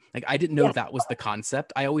are. Like, I didn't know that was the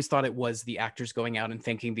concept. I always thought it was the actors going out and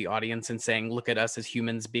thanking the audience and saying, look at us as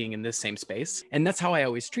humans being in this same space. And that's how I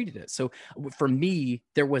always treated it. So for me,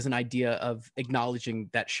 there was an idea of acknowledging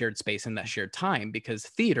that shared space and that shared time, because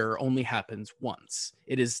theater only happens once.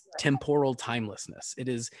 It is temporal timelessness. It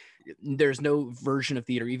is there's no version of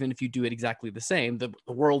theater, even if you do it exactly the same, the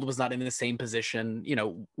world was not in the same position,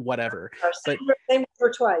 whatever. Same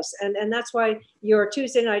for twice. And that's why your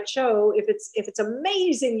Tuesday night show, if it's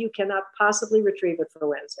amazing, you cannot possibly retrieve it for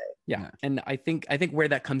Wednesday. Yeah. And I think where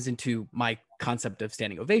that comes into my concept of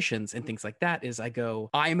standing ovations and things like that is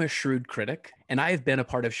I'm a shrewd critic, and I have been a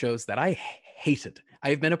part of shows that I hated.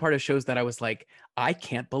 I've been a part of shows that I was like, I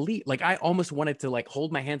can't believe, like, I almost wanted to like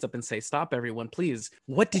hold my hands up and say, stop everyone, please.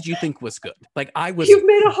 What did you think was good? Like You've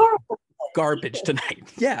made a horrible garbage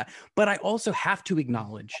tonight. Yeah. But I also have to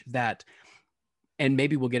acknowledge that, and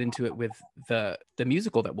maybe we'll get into it with the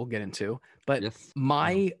musical that we'll get into, but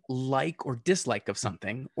my like or dislike of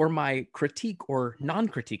something, or my critique or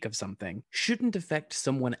non-critique of something, shouldn't affect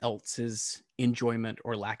someone else's enjoyment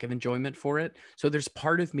or lack of enjoyment for it. So there's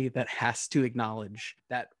part of me that has to acknowledge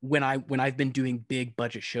that when I've been doing big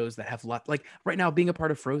budget shows that have like right now, being a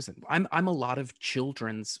part of Frozen, I'm a lot of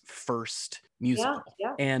children's first musical,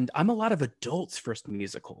 and I'm a lot of adults' first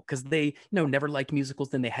musical, because they never liked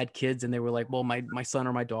musicals. Then they had kids and they were like, well, my son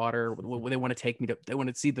or my daughter, they want to take me to, they want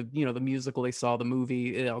to see the the musical, they saw the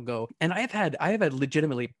movie, I'll go. And I have had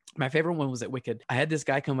legitimately, my favorite one was at Wicked. I had this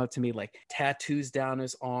guy come up to me, like tattoos down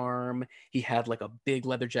his arm, he had like a big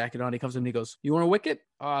leather jacket on. He comes to me, he goes, you want a Wicked?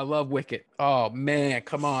 Oh, I love Wicked. Oh man,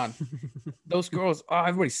 come on. Those girls,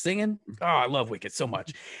 everybody's singing. Oh, I love Wicked so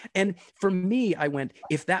much. And for me, I went,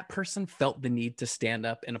 if that person felt the need to stand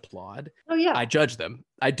up and applaud, I judge them.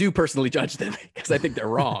 I do personally judge them because I think they're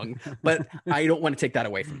wrong, but I don't want to take that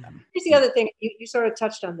away from them. Here's the other thing, you sort of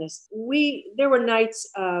touched on this. There were nights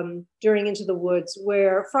during Into the Woods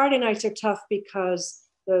where Friday nights are tough because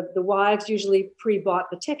the wives usually pre-bought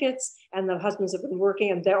the tickets, and the husbands have been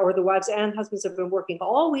working, or the wives and husbands have been working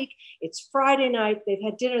all week. It's Friday night, they've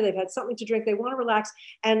had dinner, they've had something to drink, they want to relax.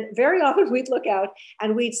 And very often we'd look out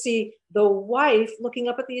and we'd see the wife looking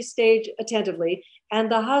up at the stage attentively, and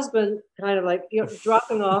the husband kind of like,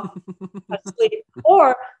 dropping off asleep,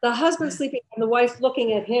 or the husband sleeping and the wife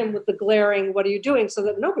looking at him with the glaring, what are you doing? So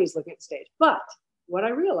that nobody's looking at the stage. But what I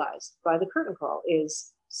realized by the curtain call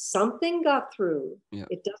is something got through.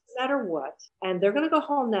 It doesn't matter what. And they're going to go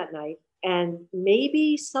home that night, and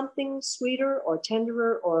maybe something sweeter or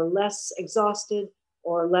tenderer or less exhausted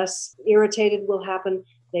or less irritated will happen.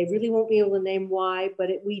 They really won't be able to name why, but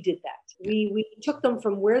we did that. We took them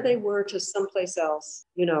from where they were to someplace else,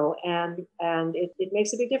 and it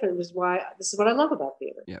makes a big difference. This is what I love about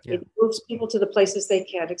theater. It moves people to the places they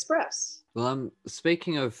can't express. Well,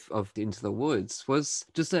 speaking of Into the Woods, was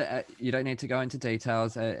just you don't need to go into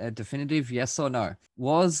details, a definitive yes or no.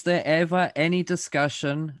 Was there ever any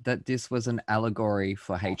discussion that this was an allegory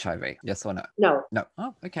for HIV? Yes or no? No. No.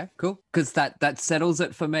 Oh, okay, cool. Because that settles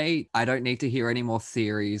it for me. I don't need to hear any more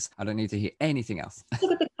theories. I don't need to hear anything else.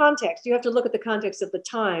 Look at the context. You have to look at the context of the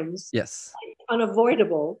times. Yes.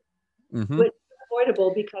 Unavoidable. Mm-hmm. But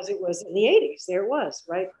unavoidable because it was in the 80s. There it was,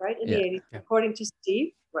 right in the 80s. Yeah. According to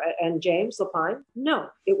Steve and James Lapine, no,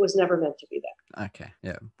 it was never meant to be that. Okay,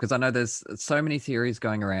 yeah, because I know there's so many theories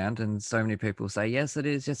going around, and so many people say yes it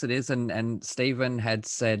is, and Stephen had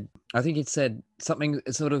said, I think he'd said something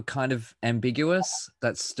sort of kind of ambiguous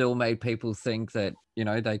that still made people think that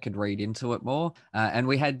they could read into it more, and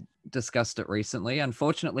we had discussed it recently.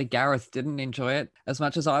 Unfortunately, Gareth didn't enjoy it as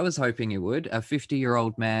much as I was hoping he would. A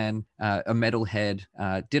 50-year-old man, a metalhead,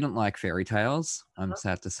 didn't like fairy tales, I'm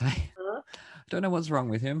sad to say. Don't know what's wrong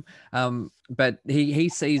with him, but he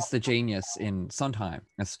sees the genius in Sondheim,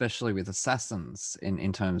 especially with Assassins,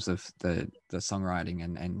 in terms of the songwriting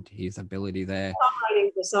and his ability there.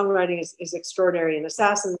 The songwriting is extraordinary in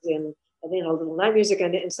Assassins, in Little Night Music,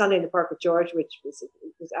 and in Sunday in the Park with George, which was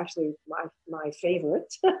actually my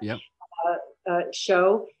favorite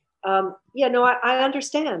show. I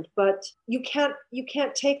understand, but you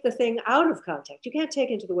can't take the thing out of context. You can't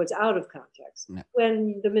take Into the Woods out of context. No.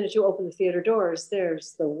 When the minute you open the theater doors,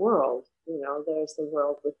 there's the world. There's the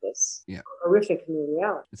world with this horrific new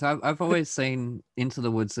reality. So I've always seen Into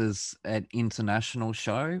the Woods as an international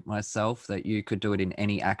show myself, that you could do it in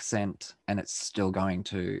any accent and it's still going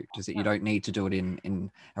to, you don't need to do it in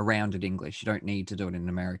a rounded English. You don't need to do it in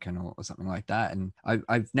American or something like that. And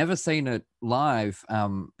I've never seen it live,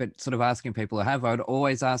 but sort of asking people who have, I would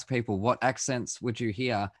always ask people, what accents would you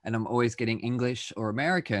hear? And I'm always getting English or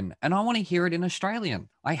American, and I want to hear it in Australian.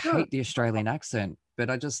 I hate the Australian accent. But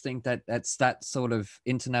I just think that that's that sort of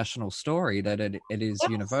international story, that it is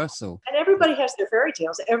universal. And everybody has their fairy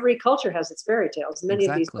tales. Every culture has its fairy tales. Many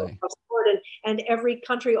of these go across the board, and every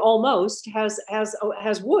country almost has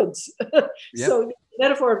woods. So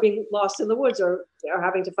metaphor of being lost in the woods or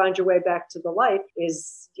having to find your way back to the light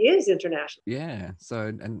is international. Yeah.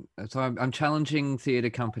 So I'm challenging theatre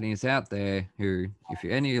companies out there who, if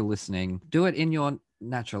you're any listening, do it in your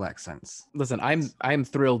natural accents. Listen, I'm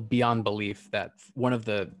thrilled beyond belief that one of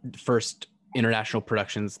the first international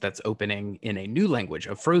productions that's opening in a new language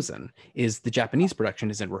of Frozen is the Japanese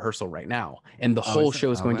production is in rehearsal right now, and the whole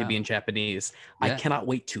show is going to be in Japanese. Yeah. I cannot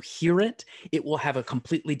wait to hear it. It will have a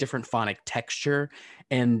completely different phonic texture,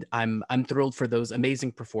 and I'm thrilled for those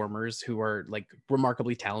amazing performers who are like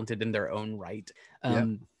remarkably talented in their own right.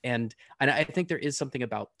 And I think there is something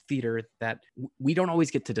about theater that we don't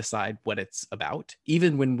always get to decide what it's about,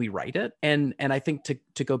 even when we write it. And I think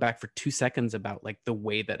to go back for 2 seconds about like the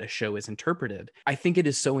way that a show is interpreted, I think it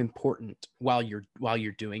is so important while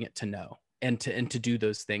you're doing it to know and to do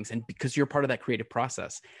those things, and because you're part of that creative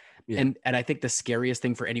process. Yeah. And I think the scariest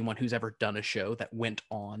thing for anyone who's ever done a show that went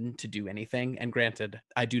on to do anything, and granted,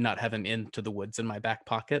 I do not have an Into the Woods in my back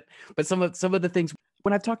pocket, but some of the things,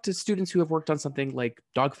 when I've talked to students who have worked on something like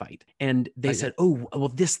Dogfight, and they said, "Oh, well,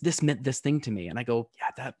 this meant this thing to me," and I go,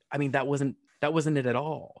 "Yeah, that wasn't it at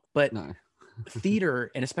all." But no.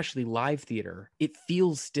 Theater, and especially live theater, it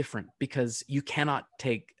feels different because you cannot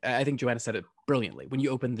take. I think Joanna said it brilliantly. When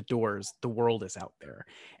you open the doors, the world is out there,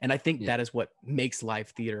 and I think that is what makes live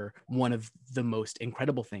theater one of the most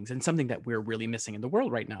incredible things, and something that we're really missing in the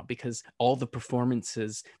world right now, because all the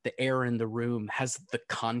performances, the air in the room has the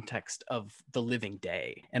context of the living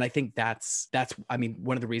day, and I think that's I mean,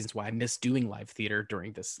 one of the reasons why I miss doing live theater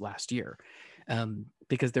during this last year.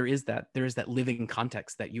 Because there is that living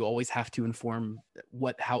context that you always have to inform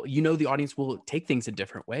how the audience will take things in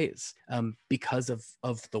different ways because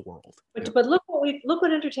of the world. But look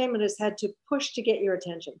what entertainment has had to push to get your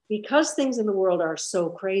attention, because things in the world are so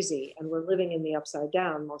crazy and we're living in the upside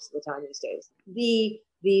down most of the time these days.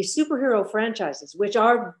 The superhero franchises, which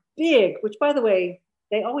are big, which by the way,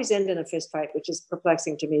 they always end in a fist fight, which is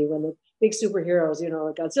perplexing to me. When the big superheroes,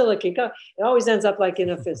 like Godzilla, King Kong, it always ends up like in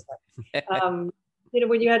a fist fight.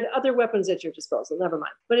 When you had other weapons at your disposal, never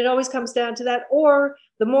mind. But it always comes down to that, or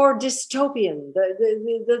the more dystopian,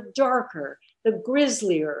 the darker, the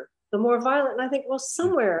grislier, the more violent. And I think, well,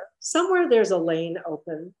 somewhere there's a lane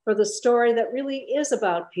open for the story that really is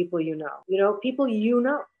about people people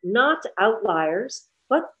not outliers,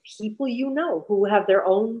 but people who have their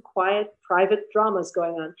own quiet, private dramas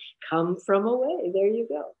going on. Come from away. There you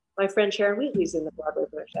go. My friend Sharon Wheatley's in the Broadway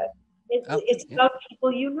version. It's about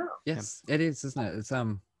people Yes, it is, isn't it? It's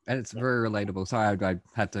and it's very relatable. Sorry, I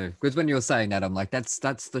had to, because when you were saying that, I'm like, that's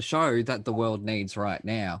the show that the world needs right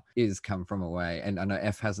now is Come From Away. And I know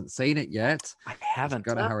F hasn't seen it yet. I haven't.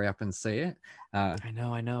 Got to hurry up and see it. I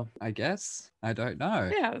know. I guess. I don't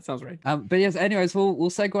know. Yeah, that sounds right. But yes, anyways, we'll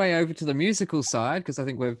segue over to the musical side, because I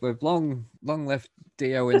think we've long left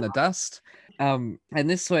Dio in the dust. And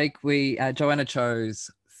this week Joanna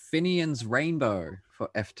chose Finian's Rainbow for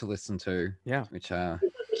F to listen to. Yeah. The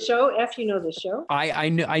show, F, you know the show? I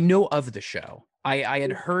know of the show. I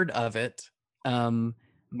had heard of it.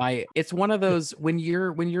 It's one of those when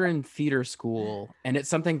you're in theater school, and it's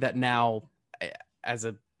something that now as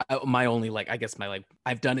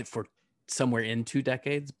I've done it for somewhere in 2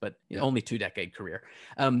 decades, but only 2-decade career.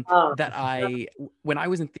 When I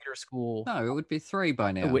was in theater school, no, it would be 3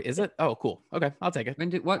 by now. Is it? Oh, cool. Okay, I'll take it.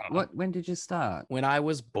 When did you start? When I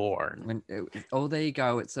was born. There you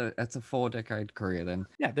go. It's a 4-decade career then.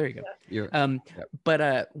 Yeah, there you go.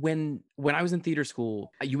 But when I was in theater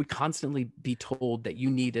school, you would constantly be told that you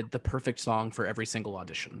needed the perfect song for every single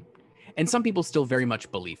audition, and some people still very much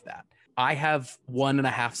believe that. I have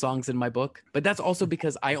 1.5 songs in my book, but that's also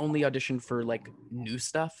because I only audition for like new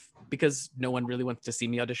stuff, because no one really wants to see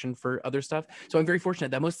me audition for other stuff. So I'm very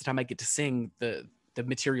fortunate that most of the time I get to sing the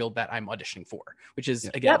material that I'm auditioning for, which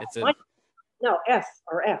is again, F.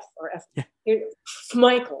 Yeah.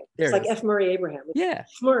 Michael. It's like F. Murray Abraham. Yeah.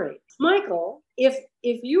 Murray. Michael, if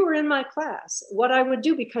you were in my class, what I would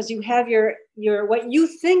do, because you have your what you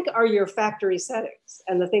think are your factory settings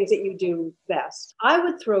and the things that you do best, I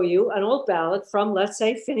would throw you an old ballad from, let's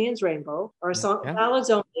say, Finian's Rainbow, or a song, ballads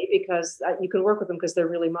only, because you can work with them because they're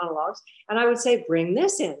really monologues. And I would say, bring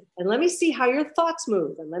this in and let me see how your thoughts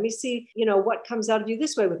move. And let me see, what comes out of you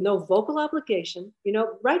this way with no vocal obligation.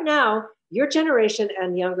 Right now, your generation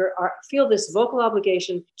and younger feel this vocal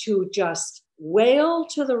obligation to just wail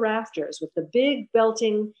to the rafters with the big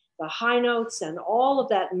belting, the high notes, and all of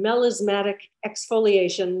that melismatic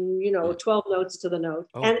exfoliation, 12 notes to the note.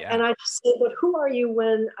 And I just say, but who are you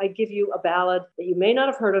when I give you a ballad that you may not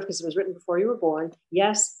have heard of because it was written before you were born?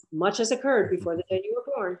 Yes, much has occurred before the day you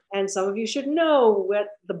were born. And some of you should know what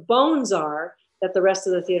the bones are that the rest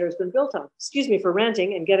of the theater has been built on. Excuse me for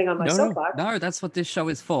ranting and getting on my soapbox. No, that's what this show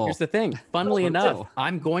is for. Here's the thing. Funnily enough,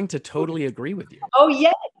 I'm going to totally agree with you. Oh,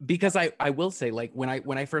 yeah. Because I will say, like, when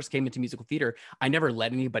I first came into musical theater, I never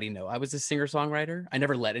let anybody know I was a singer-songwriter. I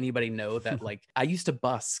never let anybody know that, like, I used to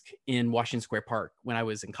busk in Washington Square Park when I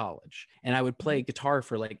was in college, and I would play guitar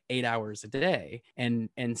for like 8 hours a day and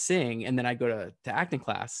sing, and then I'd go to acting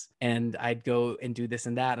class, and I'd go and do this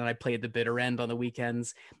and that, and I'd play at the bitter end on the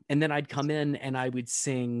weekends, and then I'd come in and I would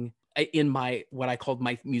sing in my what I called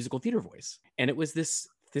my musical theater voice, and it was this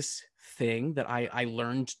thing that I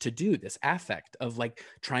learned to do, this affect of like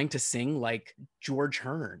trying to sing like George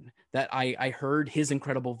Hearn, that I heard his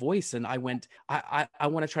incredible voice and I went, I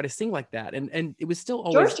want to try to sing like that. And it was still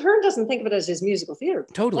always... George Hearn doesn't think of it as his musical theater.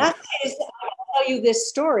 Totally. That is, I'll tell you this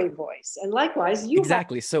story voice. And likewise, you...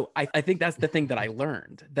 Exactly. So I think that's the thing that I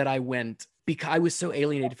learned, that I went, because I was so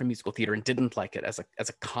alienated from musical theater and didn't like it as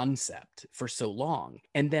a concept for so long.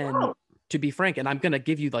 And then... Wow. To be frank, and I'm going to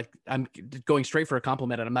give you, like, I'm going straight for a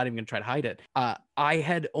compliment and I'm not even going to try to hide it. I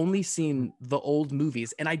had only seen the old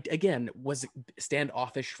movies, and I, again, was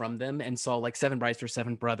standoffish from them and saw like Seven Brides for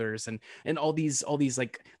Seven Brothers and all these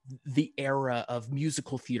like the era of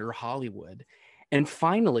musical theater Hollywood. And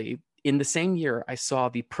finally, in the same year, I saw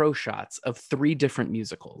the pro shots of 3 different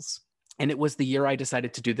musicals. And it was the year I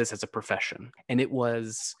decided to do this as a profession. And it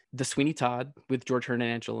was The Sweeney Todd with George Hearn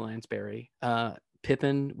and Angela Lansbury,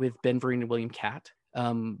 Pippin with Ben Vereen and William Catt,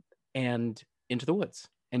 and Into the Woods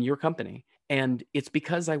and Your Company. And it's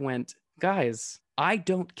because I went, guys, I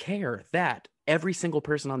don't care that every single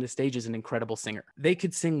person on this stage is an incredible singer. They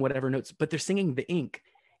could sing whatever notes, but they're singing the ink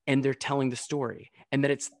and they're telling the story, and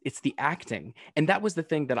that it's the acting. And that was the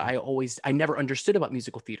thing that I never understood about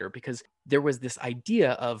musical theater, because there was this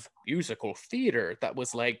idea of musical theater that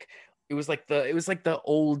was like, it was like the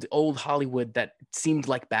old Hollywood that seemed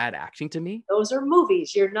like bad acting to me. Those are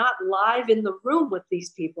movies. You're not live in the room with these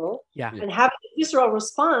people, and having a visceral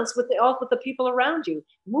response with the people around you.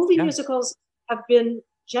 Movie musicals have been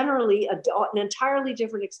generally an entirely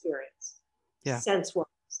different experience, sense-wise.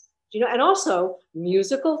 And also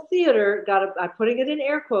musical theater I'm putting it in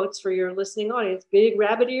air quotes for your listening audience, big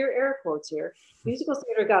rabbit ear air quotes here. Musical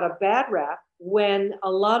theater got a bad rap when a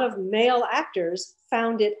lot of male actors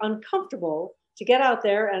found it uncomfortable to get out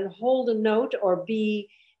there and hold a note or be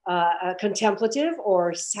contemplative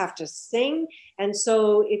or have to sing. And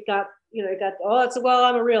so it got,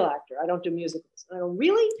 I'm a real actor. I don't do musicals. I go,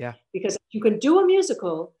 really? Yeah. Because if you can do a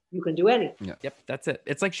musical, you can do anything. Yeah. Yep, that's it.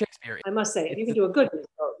 It's like Shakespeare. I must say, if you can do a good musical,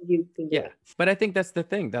 you can do it. But I think that's the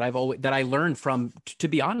thing that I learned from, to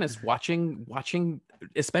be honest, watching,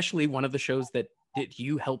 especially one of the shows that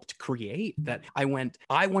you helped create, that I want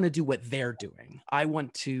to do what they're doing. I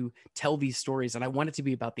want to tell these stories, and I want it to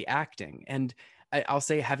be about the acting. And I'll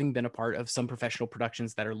say, having been a part of some professional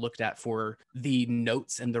productions that are looked at for the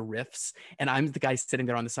notes and the riffs, and I'm the guy sitting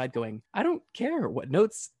there on the side going, I don't care what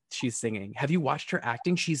notes she's singing. Have you watched her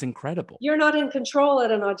acting? She's incredible. You're not in control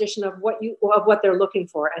at an audition of what they're looking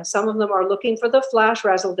for. And some of them are looking for the flash,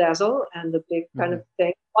 razzle dazzle, and the big kind of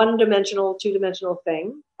thing, one-dimensional, two-dimensional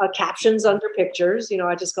thing. Captions under pictures.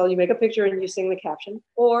 I just call you make a picture and you sing the caption.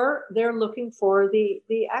 Or they're looking for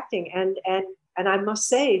the acting. And I must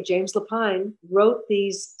say, James Lapine wrote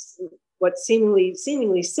these what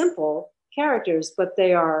seemingly simple characters, but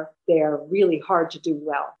they are really hard to do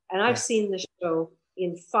well. And I've seen the show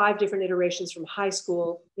in 5 different iterations from high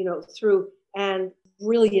school, through, and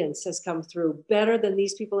brilliance has come through, better than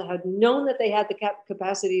these people had known that they had the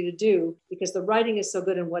capacity to do, because the writing is so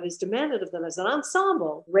good, and what is demanded of them as an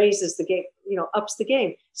ensemble raises the game, ups the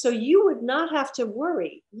game. So you would not have to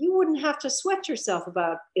worry. You wouldn't have to sweat yourself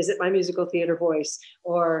about, is it my musical theater voice?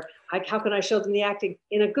 Or how can I show them the acting?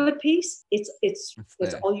 In a good piece, it's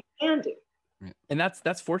all you can do. And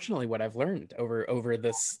that's fortunately what I've learned over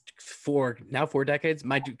this 4 decades.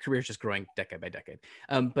 My career is just growing decade by decade.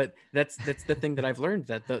 But that's the thing that I've learned,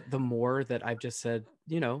 that the more that I've just said,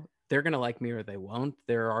 they're going to like me or they won't.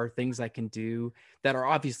 There are things I can do that are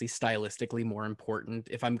obviously stylistically more important.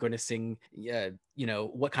 If I'm going to sing,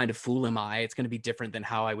 What Kind of Fool Am I? It's going to be different than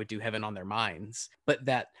how I would do Heaven on Their Minds. But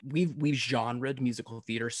that we've genred musical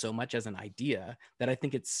theater so much as an idea that I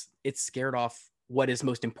think it's scared off what is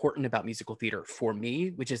most important about musical theater for me,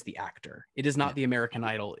 which is the actor. It is not the American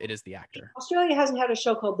Idol, it is the actor. Australia hasn't had a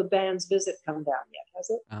show called The Band's Visit come down yet, has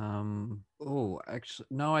it? Oh, actually,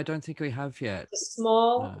 no, I don't think we have yet. A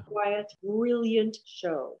small, No. quiet, brilliant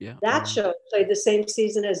show. Yeah, That show played the same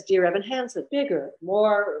season as Dear Evan Hansen. Bigger,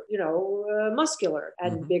 more, muscular,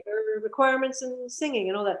 and bigger requirements in singing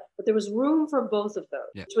and all that. But there was room for both of those,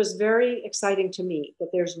 which was very exciting to me, that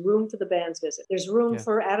there's room for the band's visit. There's room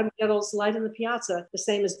for Adam Gettle's Light in the Piazza, the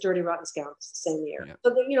same as Dirty Rotten Scoundrels, the same year.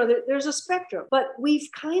 So, there's a spectrum. But we've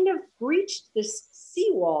kind of breached this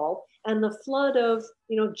seawall, and the flood of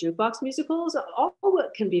jukebox musicals, all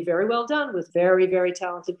can be very well done with very, very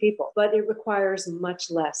talented people, but it requires much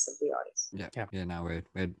less of the audience. No,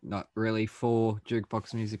 we're not really for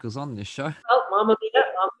jukebox musicals on this show. Oh, Mamma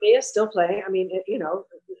Mia is still playing. I mean,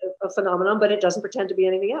 a phenomenon, but it doesn't pretend to be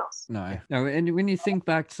anything else. No, and when you think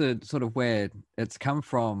back to sort of where it's come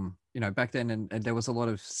from, back then, and there was a lot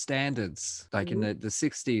of standards, like in the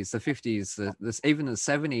 60s, the 50s, even the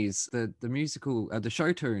 70s, the musical, the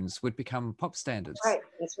show tunes would become pop standards. Right,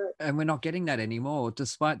 that's right. And we're not getting that anymore,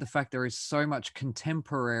 despite the fact there is so much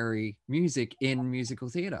contemporary music in musical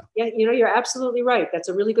theater. Yeah, you're absolutely right. That's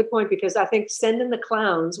a really good point, because I think Send in the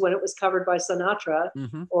Clowns, when it was covered by Sinatra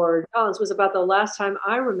or Collins, was about the last time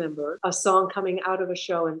I remember a song coming out of a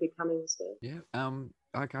show and becoming a standard. Yeah.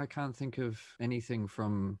 I can't think of anything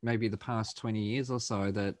from maybe the past 20 years or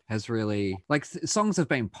so that has really, like, songs have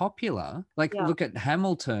been popular. Like, look at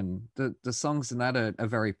Hamilton. The songs in that are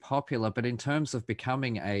very popular, but in terms of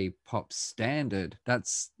becoming a pop standard,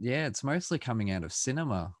 it's mostly coming out of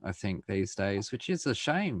cinema, I think, these days, which is a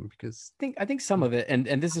shame, because I think some of it,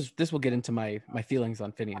 and this will get into my feelings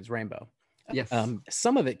on Finian's Rainbow. Yes.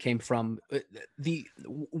 Some of it came from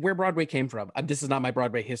where Broadway came from. This is not my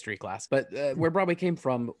Broadway history class, but where Broadway came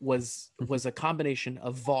from was a combination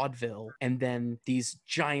of vaudeville and then these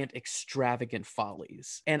giant extravagant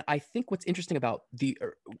follies. And I think what's interesting about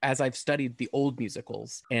as I've studied the old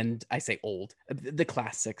musicals, and I say old, the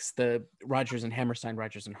classics, the Rodgers and Hammerstein,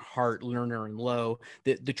 Rodgers and Hart, Lerner and Loewe,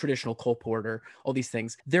 the traditional Cole Porter, all these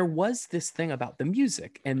things, there was this thing about the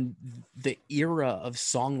music and the era of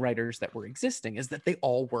songwriters that were existing, is that they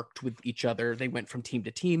all worked with each other. They went from team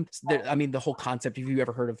to team. The whole concept, if you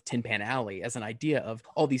ever heard of Tin Pan Alley, as an idea of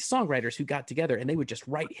all these songwriters who got together and they would just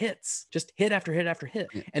write hits, just hit after hit after hit.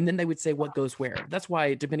 And then they would say what goes where. That's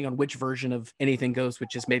why, depending on which version of Anything Goes,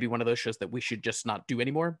 which is maybe one of those shows that we should just not do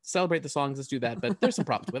anymore, celebrate the songs, let's do that. But there's some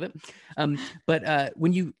problems with it. But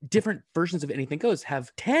when different versions of Anything Goes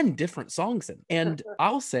have 10 different songs in, and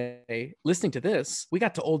I'll say, listening to this, we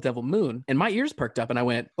got to Old Devil Moon and my ears perked up and I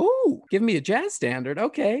went, oh, give me a jazz standard.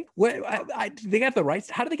 Okay. They got the rights.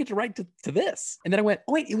 How did they get the right to this? And then I went,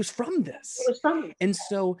 oh wait, it was from this. It was from this. And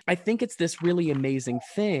so I think it's this really amazing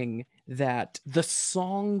thing that the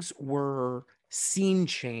songs were scene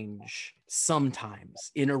change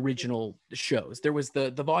sometimes in original shows. There was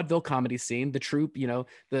the vaudeville comedy scene, the troupe,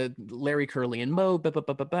 the Larry, Curly, and Moe,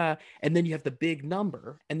 and then you have the big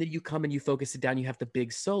number, and then you come and you focus it down, you have the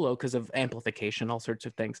big solo because of amplification, all sorts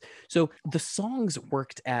of things. So the songs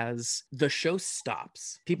worked as the show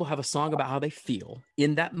stops, people have a song about how they feel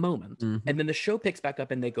in that moment, and then the show picks back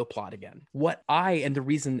up and they go plot again. And the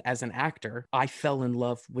reason as an actor I fell in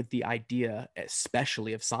love with the idea,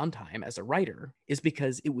 especially of Sondheim as a writer, is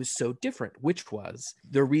because it was so different, which was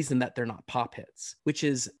the reason that they're not pop hits, which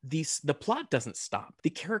is the plot doesn't stop.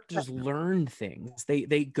 The characters learn things.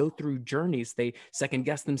 They go through journeys. They second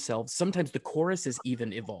guess themselves. Sometimes the choruses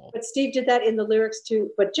even evolve. But Steve did that in the lyrics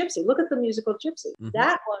too. But Gypsy, look at the musical Gypsy.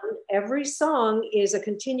 That one, every song is a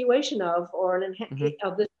continuation of, or an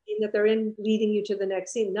of the scene that they're in, leading you to the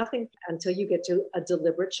next scene. Nothing until you get to a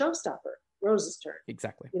deliberate showstopper. Rose's turn.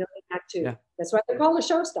 Exactly. In Act 2. Yeah. That's why they're called a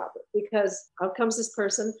showstopper, because out comes this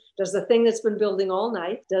person, does the thing that's been building all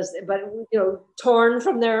night, torn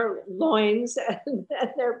from their loins and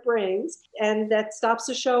their brains, and that stops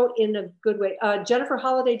the show in a good way. Jennifer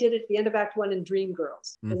Holliday did it at the end of Act 1 in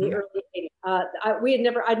Dreamgirls in the early 80s.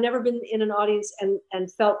 I'd never been in an audience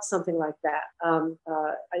and felt something like that.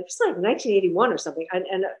 It was like 1981 or something.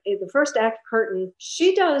 And the first act curtain,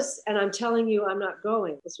 she does, and I'm telling you, I'm not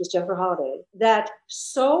going. This was Jennifer Holliday. That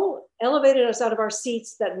so elevated us out of our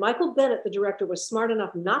seats that Michael Bennett, the director, was smart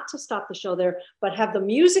enough not to stop the show there, but have the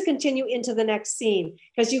music continue into the next scene,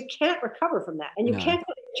 because you can't recover from that, and you can't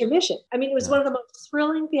go to intermission. I mean, it was one of the most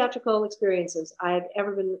thrilling theatrical experiences I've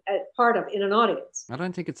ever been part of in an audience. I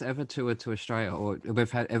don't think it's ever toured to Australia, or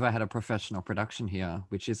we've ever had a professional production here,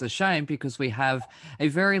 which is a shame, because we have a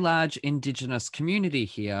very large Indigenous community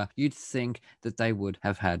here. You'd think that they would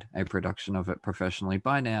have had a production of it professionally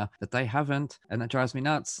by now, but they haven't, and that drives me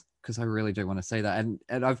nuts. because I really do want to say that.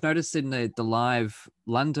 And I've noticed in the live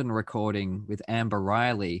London recording with Amber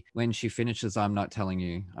Riley, when she finishes "I'm Not Telling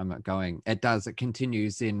You, I'm Not Going," it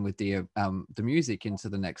continues in with the music into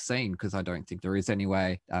the next scene, because I don't think there is any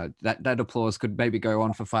way that applause could maybe go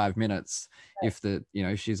on for 5 minutes if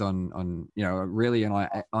she's on really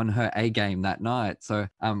on her A game that night. So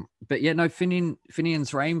but yeah, no,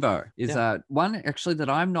 Finian's Rainbow is one actually that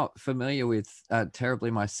I'm not familiar with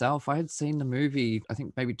terribly myself. I had seen the movie I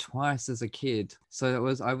think maybe twice as a kid,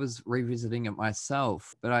 so I was revisiting it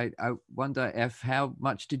myself. But I wonder, F, how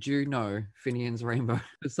much did you know Finian's Rainbow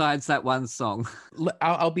besides that one song?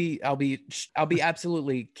 I'll be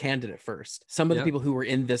absolutely candid at first. Some of the people who were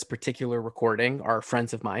in this particular recording are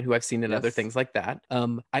friends of mine who I've seen in other things like that.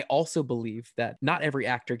 I also believe that not every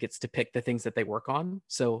actor gets to pick the things that they work on.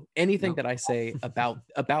 So anything that I say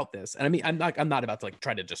about this, and I mean, I'm not about to like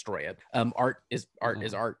try to destroy it. Art is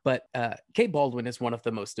art. But Kate Baldwin is one of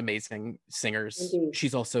the most amazing singers. Indeed.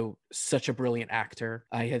 She's also such a brilliant actor.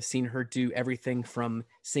 I have seen her do everything from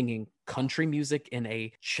singing country music in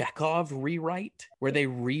a Chekhov rewrite, where they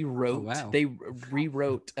rewrote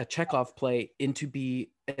a Chekhov play into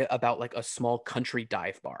be about like a small country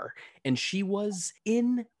dive bar, and she was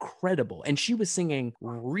incredible. And she was singing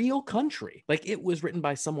real country, like it was written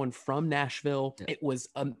by someone from Nashville. It was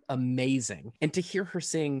amazing. And to hear her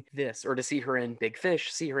sing this, or to see her in Big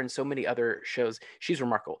Fish, see her in so many other shows, she's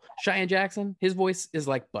remarkable. Cheyenne Jackson, his voice is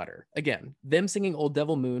like butter. Again, them singing Old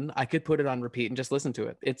Devil Moon, I could put it on repeat and just listen to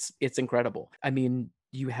it. It's incredible. I mean,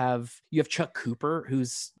 you have Chuck Cooper,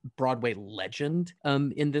 who's Broadway legend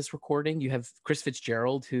in this recording. You have Chris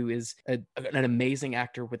Fitzgerald, who is an amazing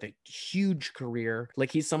actor with a huge career.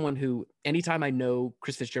 Like, he's someone who, anytime I know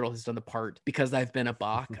Chris Fitzgerald has done the part, because I've been a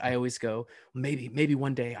Bach, I always go, maybe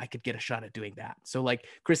one day I could get a shot at doing that. So like,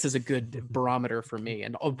 Chris is a good barometer for me,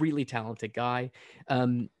 and a really talented guy.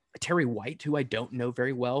 Terry White, who I don't know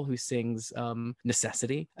very well, who sings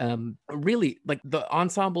Necessity. Really, like, the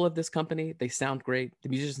ensemble of this company, they sound great. The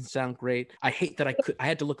musicians sound great. I hate that I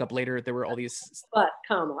had to look up later. There were all these... But,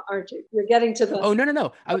 aren't you? You're getting to the... Oh,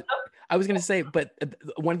 no. I was going to say, but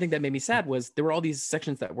one thing that made me sad was there were all these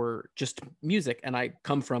sections that were just music. And I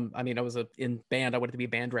come from, I mean, I was in band. I wanted to be a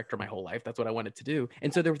band director my whole life. That's what I wanted to do.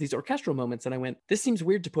 And so there were these orchestral moments, and I went, this seems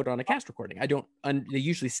weird to put on a cast recording. They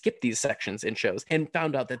usually skip these sections in shows, and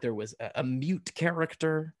found out that there was a mute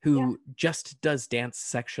character who just does dance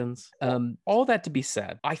sections. All that to be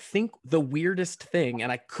said, I think the weirdest thing,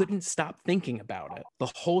 and I couldn't stop thinking about it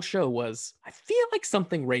the whole show, was I feel like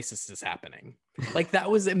something racist is happening. Like, that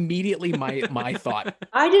was immediately my thought.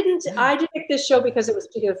 I didn't pick this show because it was a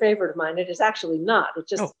particular favorite of mine. It is actually not. It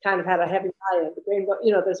just kind of had a heavy tie in the rainbow,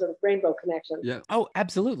 the sort of rainbow connection. Yeah. Oh,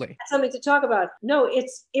 absolutely. Something to talk about. No,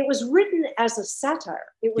 it was written as a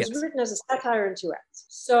satire. It was written as a satire in two acts.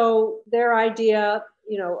 So their idea,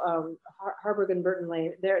 Harburg and Burton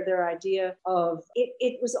Lane, their idea of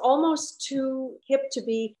it was almost too hip to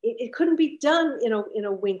be. It couldn't be done in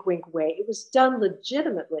a wink way. It was done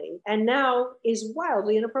legitimately, and now is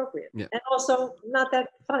wildly inappropriate, and also not that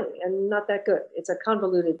funny and not that good. It's a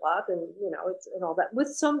convoluted plot, and it's and all that, with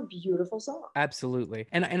some beautiful songs. Absolutely,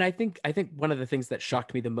 and I think one of the things that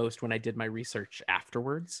shocked me the most when I did my research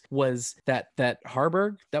afterwards was that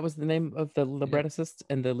Harburg, that was the name of the librettist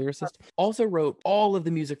and the lyricist, also wrote all of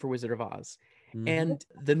the music for Wizard of Oz. And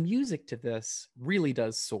the music to this really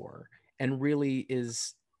does soar, and really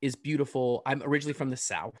is beautiful. I'm originally from the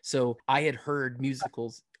South, so I had heard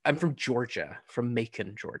musicals. I'm from Georgia, from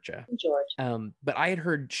Macon, Georgia. But I had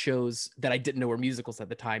heard shows that I didn't know were musicals at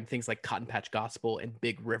the time, things like Cotton Patch Gospel and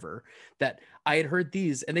Big River, that I had heard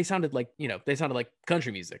these, and they sounded like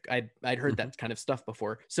country music. I'd heard that kind of stuff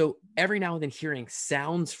before. So every now and then hearing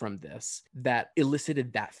sounds from this that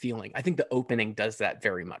elicited that feeling. I think the opening does that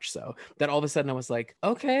very much so. That all of a sudden I was like,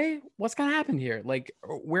 okay, what's gonna happen here? Like,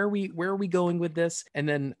 where are we going with this? And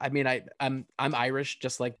then, I mean, I'm Irish,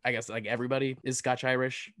 just like, I guess, like everybody is Scotch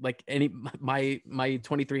Irish. Like, my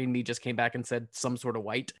 23andMe just came back and said some sort of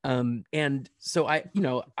white. And so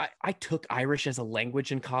I took Irish as a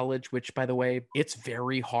language in college, which, by the way, it's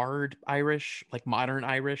very hard Irish, like modern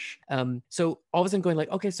Irish. So all of a sudden going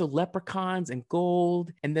like, okay, so leprechauns and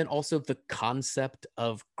gold, and then also the concept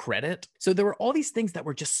of credit. So there were all these things that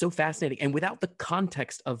were just so fascinating. And without the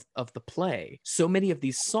context of the play, so many of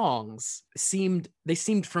these songs seemed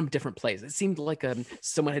from different plays. It seemed like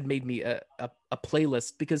someone had made me a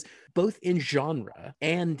playlist because both in genre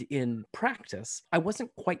and in practice, I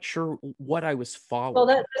wasn't quite sure what I was following. Well,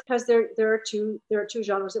 that's because there are two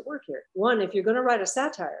genres at work here. One, if you're going to write a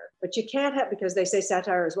satire, but you can't have, because they say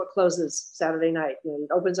satire is what closes Saturday night. You know,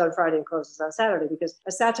 it opens on Friday and closes on Saturday, because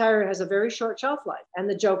a satire has a very short shelf life and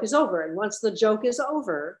the joke is over. And once the joke is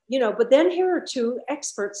over, you know, but then here are two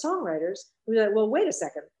expert songwriters who are like, well, wait a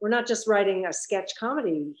second. We're not just writing a sketch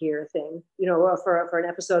comedy here thing, you know, for an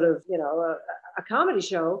episode of, you know, a comedy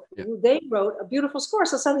show. Yeah. They wrote a beautiful score.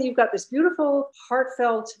 So suddenly you've got this beautiful,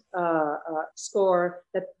 heartfelt score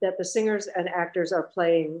that the singers and actors are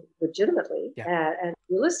playing legitimately and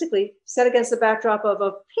realistically, set against the backdrop of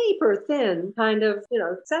a paper thin kind of, you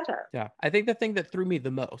know, satire. Yeah. I think the thing that threw me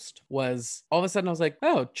the most was all of a sudden I was like,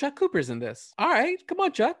 oh, Chuck Cooper's in this. All right, come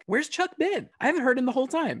on, Chuck. Where's Chuck been? I haven't heard him the whole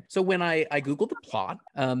time. So when I Googled the plot,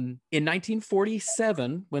 in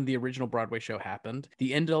 1947, when the original Broadway show happened,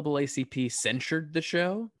 the NAACP censured the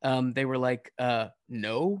show. They were like,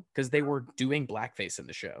 no, because they were doing blackface in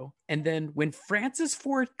the show. And then when Francis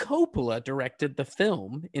Ford Coppola directed the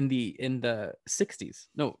film in the 60s,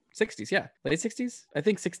 late 60s, I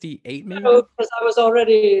think 68 maybe. Oh, because I was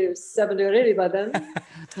already 70 or 80 by then.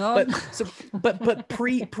 but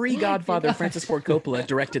pre Godfather, Francis Ford Coppola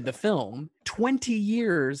directed the film. 20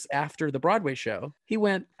 years after the Broadway show, he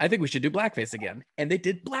went, I think we should do blackface again. And they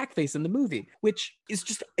did blackface in the movie, which is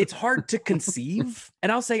just, it's hard to conceive.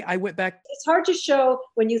 And I'll say I went back. It's hard to show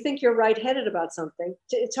when you think you're right-headed about something.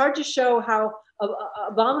 It's hard to show how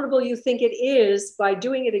abominable you think it is by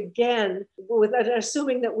doing it again, with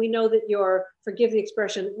assuming that we know that you're, forgive the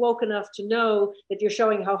expression, woke enough to know that you're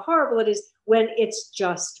showing how horrible it is when it's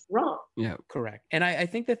just wrong. Yeah, correct. And I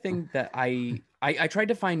think the thing that I tried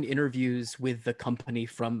to find interviews with the company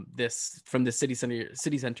from the City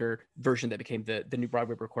Center version that became the new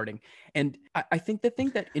Broadway recording. And I think the thing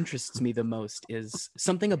that interests me the most is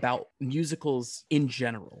something about musicals in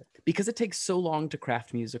general, because it takes so long to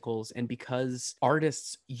craft musicals and because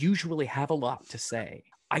artists usually have a lot to say.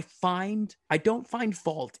 I don't find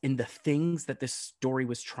fault in the things that this story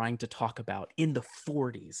was trying to talk about in the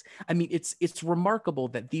 40s. I mean, it's remarkable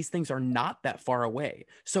that these things are not that far away.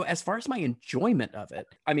 So as far as my enjoyment of it,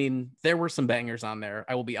 I mean, there were some bangers on there.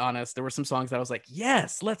 I will be honest. There were some songs that I was like,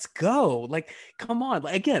 yes, let's go. Like, come on.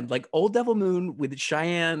 Again, like Old Devil Moon with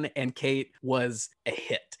Cheyenne and Kate was a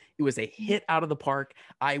hit. It was a hit out of the park.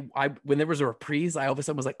 I when there was a reprise, I all of a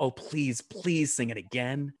sudden was like, oh, please sing it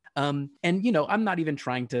again. And you know, I'm not even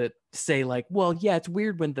trying to say like, well, yeah, it's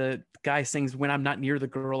weird when the guy sings when I'm not near the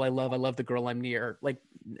girl I love the girl I'm near. Like,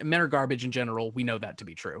 men are garbage in general. We know that to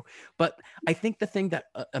be true. But I think the thing that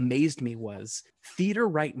amazed me was theater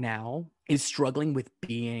right now is struggling with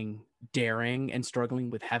being daring and struggling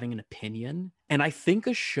with having an opinion. And I think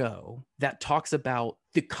a show that talks about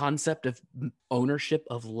the concept of ownership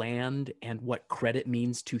of land and what credit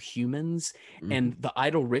means to humans and the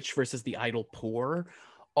idle rich versus the idle poor,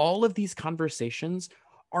 all of these conversations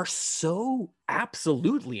are so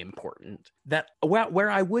absolutely important that where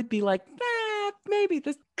I would be like, maybe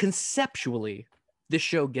this conceptually, this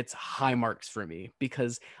show gets high marks for me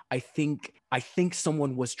because I think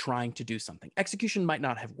someone was trying to do something. Execution might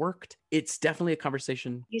not have worked. It's definitely a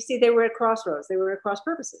conversation. You see, they were at crossroads. They were at cross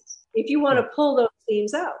purposes. If you want to pull those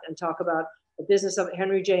themes out and talk about the business of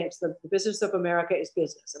Henry James, the business of America is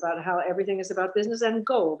business, about how everything is about business and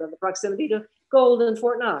gold and the proximity to gold and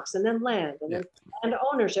Fort Knox and then land and then land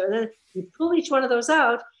ownership. And then you pull each one of those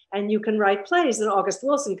out and you can write plays, and August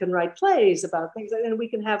Wilson can write plays about things. And we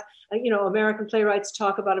can have, American playwrights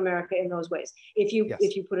talk about America in those ways. If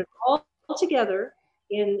you put it all together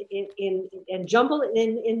and jumble it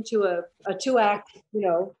into a 2-act,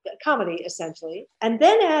 comedy essentially, and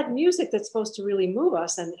then add music that's supposed to really move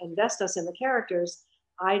us and invest us in the characters,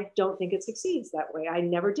 I don't think it succeeds that way. I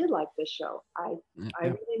never did like this show. I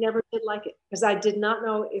really never did like it because I did not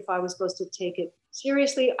know if I was supposed to take it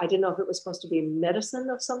seriously. I didn't know if it was supposed to be medicine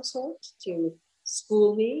of some sort to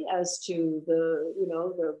school me as to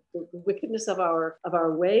the wickedness of our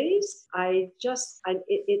ways.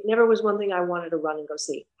 It never was one thing I wanted to run and go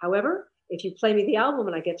see. However, if you play me the album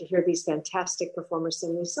and I get to hear these fantastic performers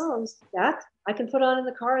sing these songs, that I can put on in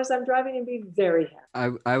the car as I'm driving and be very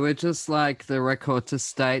happy. I would just like the record to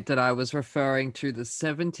state that I was referring to the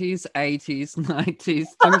 70s, 80s, 90s,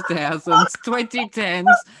 2000s, 2010s,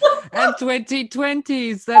 and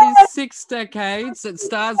 2020s. That is 6 decades. It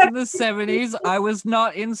starts in the 70s. I was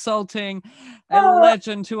not insulting a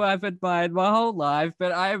legend who I've admired my whole life,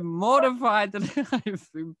 but I am mortified that I've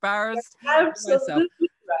embarrassed myself.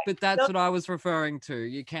 But that's what I was referring to.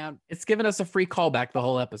 You can't. It's given us a free callback the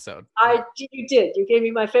whole episode. You did. You gave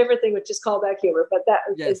me my favorite thing, which is callback humor. But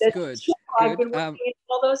yes, that's good. I've been working in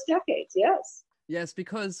all those decades. Yes. Yes,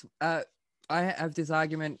 because I have this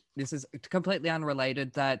argument. This is completely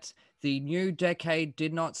unrelated. That the new decade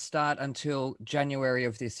did not start until January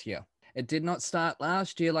of this year. It did not start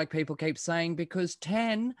last year, like people keep saying, because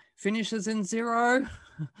 10 finishes in 0.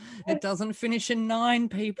 It doesn't finish in 9,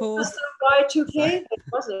 people. Was it Y2K?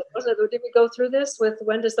 Wasn't it? Did we go through this with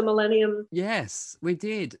when does the millennium? Yes, we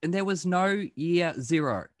did. And there was no year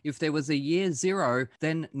 0. If there was a year 0,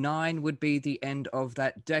 then 9 would be the end of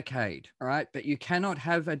that decade, all right? But you cannot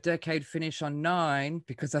have a decade finish on 9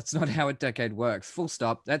 because that's not how a decade works. Full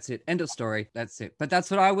stop. That's it. End of story. That's it. But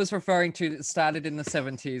that's what I was referring to. It started in the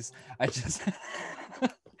 70s. I just...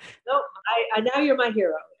 No, I now you're my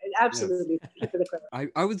hero. Absolutely. Yes. Thank you for the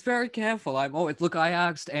credit. I was very careful. I'm always look. I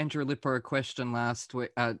asked Andrew Lipper a question last week,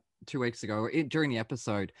 2 weeks ago, during the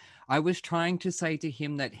episode. I was trying to say to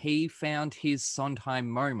him that he found his Sondheim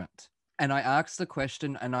moment, and I asked the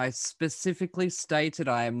question, and I specifically stated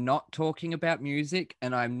I am not talking about music,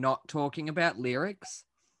 and I'm not talking about lyrics.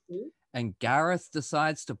 Mm-hmm. And Gareth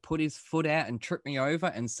decides to put his foot out and trip me over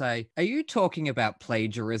and say, "Are you talking about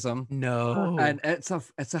plagiarism?" No. And it's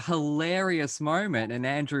a hilarious moment. And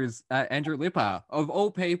Andrew Lipper, of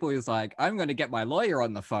all people, is like, "I'm going to get my lawyer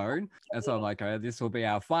on the phone." And so I'm like, "Oh, this will be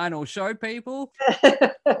our final show, people."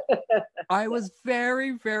 I was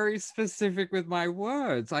very, very specific with my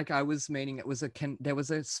words. Like I was meaning it was there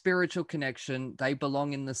was a spiritual connection. They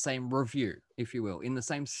belong in the same review, if you will, in the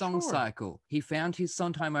same song cycle. He found his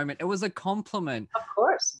Sondheim moment. It was a compliment. Of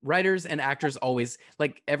course. Writers and actors always,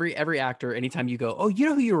 like every actor, anytime you go, "Oh, you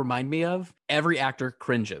know who you remind me of?" Every actor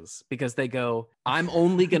cringes because they go, I'm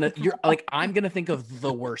going to think of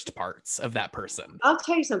the worst parts of that person. I'll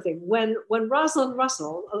tell you something. When Rosalind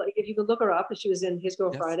Russell, if you could look her up, she was in His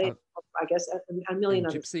Girl Friday, I guess, a million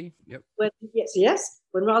others. Gypsy, yep. Yes.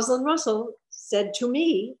 When Rosalind Russell said to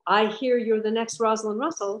me, "I hear you're the next Rosalind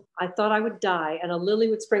Russell," I thought I would die, and a lily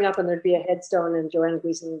would spring up, and thered be a headstone, and Joanna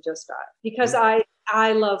Gleason would just die because I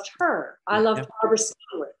loved her. I loved Barbara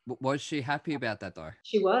Stanwyck. Was she happy about that though?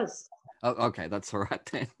 She was. Oh, okay, that's all right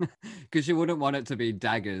then. Because you wouldn't want it to be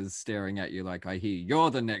daggers staring at you like, "I hear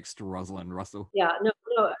you're the next Rosalind Russell." Yeah, no.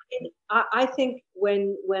 I think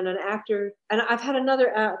when an actor, and I've had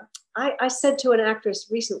another, I said to an actress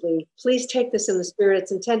recently, "Please take this in the spirit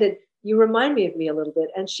it's intended. You remind me of me a little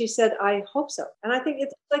bit." And she said, "I hope so." And I think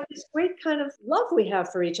it's like this great kind of love we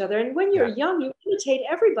have for each other. And when you're young, you imitate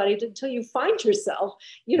everybody until you find yourself.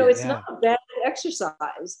 It's not a bad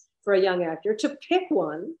exercise for a young actor to pick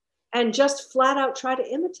one and just flat out try to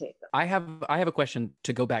imitate them. I have a question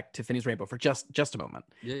to go back to Finney's Rainbow for just a moment,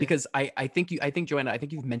 because I think Joanna, I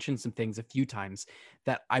think you've mentioned some things a few times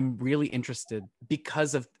that I'm really interested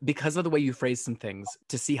because of the way you phrase some things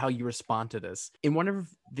to see how you respond to this. In one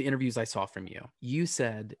of the interviews I saw from you, you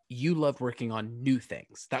said you loved working on new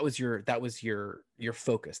things. That was your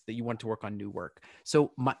focus, that you wanted to work on new work.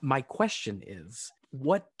 So my question is,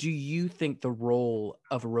 what do you think the role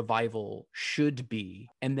of a revival should be?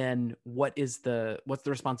 And then what's the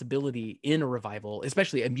responsibility in a revival,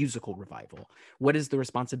 especially a musical revival? What is the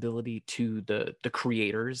responsibility to the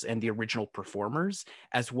creators and the original performers,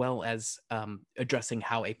 as well as addressing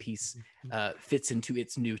how a piece fits into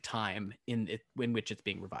its new time in which it's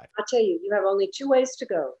being revived? I'll tell you, you have only 2 ways to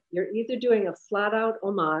go. You're either doing a flat out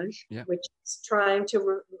homage, which is trying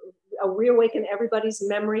to reawaken everybody's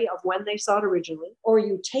memory of when they saw it originally, or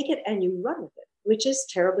you take it and you run with it, which is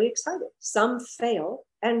terribly exciting. Some fail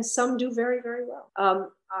and some do very, very well.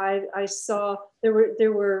 I saw there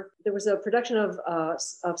was a production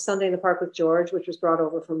of Sunday in the Park with George, which was brought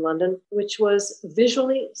over from London, which was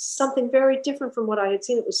visually something very different from what I had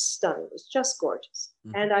seen. It was stunning. It was just gorgeous.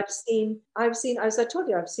 Mm-hmm. And I've seen, as I told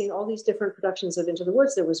you, I've seen all these different productions of Into the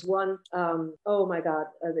Woods. There was one, oh my God,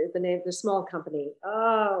 the small company.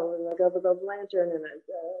 Oh, like the lantern, and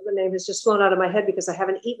the name has just flown out of my head because I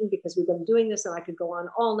haven't eaten because we've been doing this, and I could go on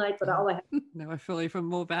all night, but all I have. No, I feel even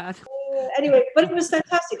more bad. Anyway, but it was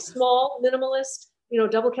fantastic. Small, minimalist,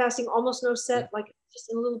 double casting, almost no set, like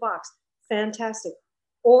just in a little box. Fantastic.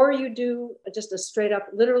 Or you do just a straight up,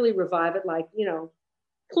 literally revive it, like,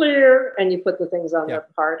 clear, and you put the things on the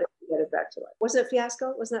part and you get it back to life. Wasn't it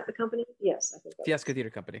Fiasco? Wasn't that the company? Yes, I think that Fiasco Theater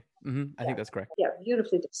Company. Mm-hmm. I think that's correct. Yeah,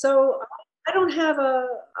 beautifully done. So I don't have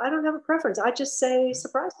a preference. I just say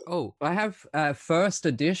surprise. Oh, I have first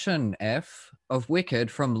edition of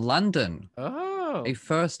Wicked from London. Oh, a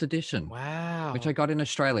first edition. Wow. Which I got in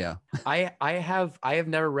Australia. I have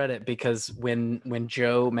never read it because when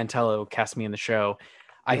Joe Mantello cast me in the show,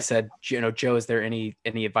 I said, Joe, is there any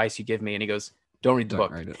advice you give me? And he goes, don't read the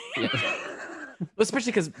book. Read it. Yeah.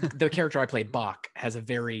 Especially because the character I played, Bach, has a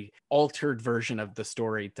very altered version of the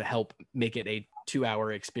story to help make it a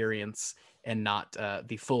 2-hour experience and not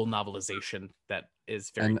the full novelization that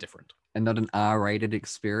is very different. And not an R-rated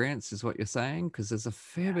experience is what you're saying? Because there's a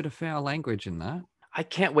fair bit of foul language in that. I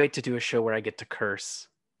can't wait to do a show where I get to curse.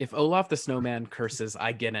 If Olaf the Snowman curses,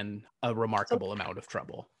 I get in a remarkable amount of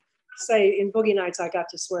trouble. Say in Boogie Nights, I got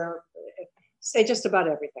to say just about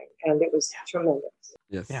everything, and it was tremendous.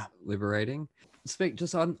 Yes, liberating. Speak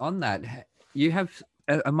just on that. You have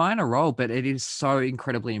a minor role, but it is so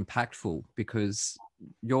incredibly impactful because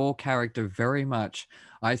your character very much,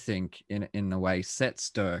 I think, in a way, sets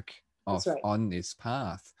Dirk off on this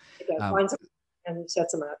path. Finds him and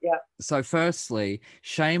sets him out. Yeah. So, firstly,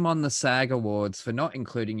 shame on the SAG Awards for not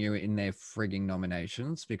including you in their frigging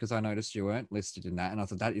nominations, because I noticed you weren't listed in that, and I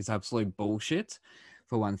thought that is absolute bullshit.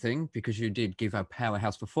 For one thing, because you did give a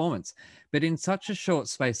powerhouse performance, but in such a short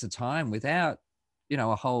space of time, without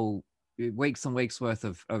a whole weeks and weeks worth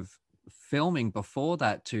of filming before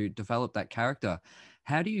that to develop that character,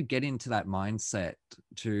 how do you get into that mindset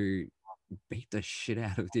to beat the shit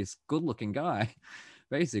out of this good-looking guy,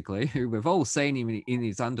 basically, who we've all seen him in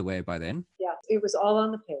his underwear by then? Yeah, it was all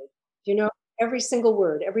on the page. Every single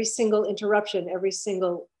word, every single interruption, every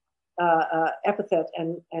single epithet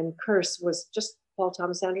and curse was just Paul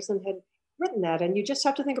Thomas Anderson had written that. And you just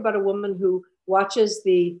have to think about a woman who watches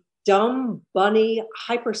the dumb, bunny,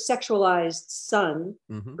 hypersexualized son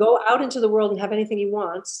go out into the world and have anything he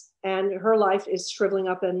wants. And her life is shriveling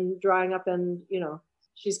up and drying up and,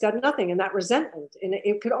 she's got nothing. And that resentment, and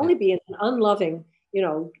it could only be an unloving,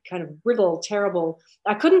 kind of brittle, terrible.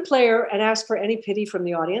 I couldn't play her and ask for any pity from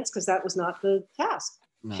the audience because that was not the task.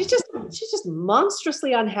 No. She's just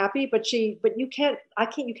monstrously unhappy, but you can't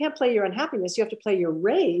play your unhappiness. You have to play your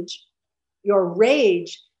rage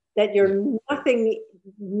that your nothing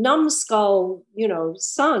numbskull,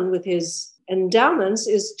 son with his endowments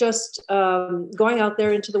is just going out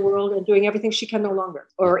there into the world and doing everything she can no longer,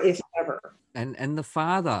 or if ever. And the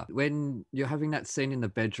father, when you're having that scene in the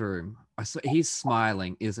bedroom, he's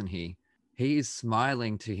smiling, isn't he? He is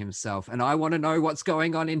smiling to himself, and I want to know what's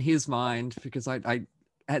going on in his mind because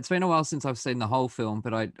it's been a while since I've seen the whole film,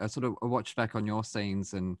 but I sort of watched back on your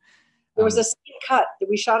scenes and there was a scene cut.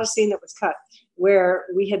 We shot a scene that was cut where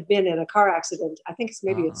we had been in a car accident. I think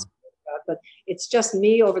but it's just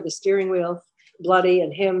me over the steering wheel, bloody,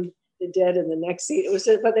 and him dead in the next scene. It was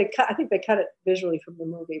just, but I think they cut it visually from the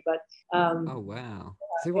movie. But oh wow!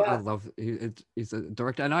 See what I love. He's a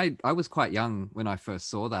director, and I was quite young when I first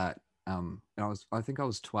saw that. And I think I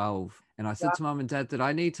was 12, and I said to Mum and Dad that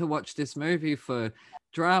I need to watch this movie for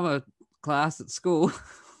drama class at school.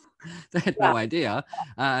 They had no idea.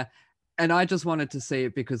 And I just wanted to see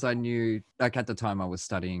it because I knew, like at the time I was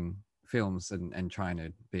studying films and trying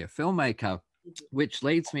to be a filmmaker, which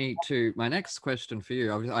leads me to my next question for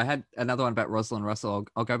you. I had another one about Rosalind Russell.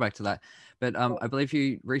 I'll go back to that. But I believe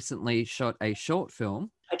you recently shot a short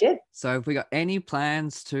film. I did. So have we got any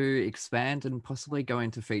plans to expand and possibly go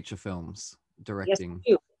into feature films directing?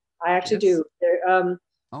 Yes, I actually do.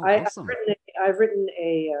 Awesome. I've written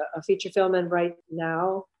a feature film, and right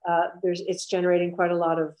now it's generating quite a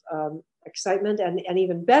lot of excitement and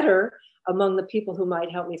even better among the people who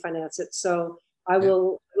might help me finance it. So I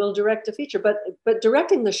will direct a feature, but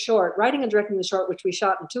writing and directing the short, which we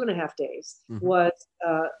shot in 2.5 days, was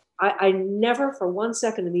I never for one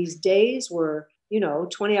second, and these days were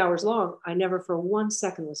 20 hours long. I never for one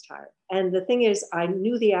second was tired. And the thing is, I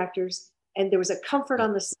knew the actors, and there was a comfort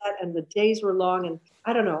on the set, and the days were long. And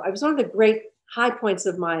I don't know, it was one of the great high points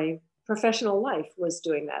of my professional life was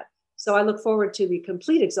doing that. So I look forward to the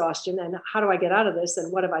complete exhaustion and how do I get out of this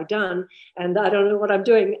and what have I done? And I don't know what I'm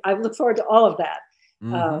doing. I look forward to all of that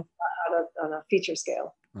on a feature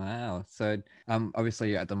scale. Wow. So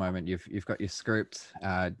obviously at the moment you've got your script,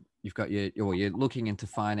 you've got you're looking into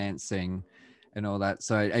financing and all that.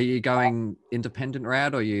 So are you going independent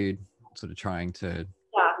route, or are you sort of trying to?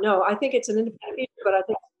 Yeah, no, I think it's an independent feature, but I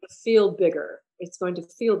think it's feel bigger. It's going to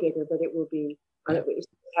feel bigger, but it will be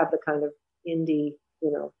have the kind of indie,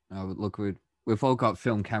 Oh, look, we've all got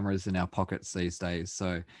film cameras in our pockets these days,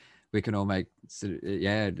 so we can all make.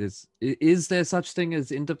 Is there such thing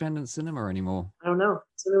as independent cinema anymore? I don't know.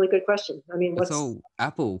 It's a really good question. I mean, it's all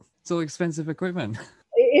Apple. It's all expensive equipment.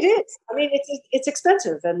 It is. I mean, it's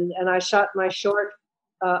expensive, and I shot my short.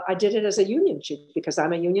 I did it as a union shoot because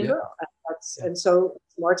I'm a union girl, and so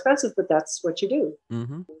it's more expensive, but that's what you do.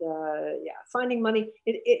 And, finding money.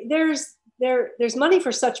 There's money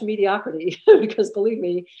for such mediocrity because believe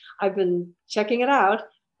me, I've been checking it out.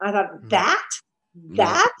 I thought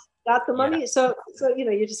that got the money. So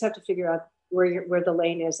you just have to figure out where the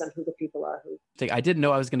lane is and who the people are. I didn't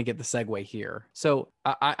know I was going to get the segue here. So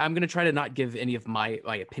I'm going to try to not give any of my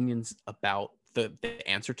opinions about the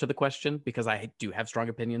answer to the question, because I do have strong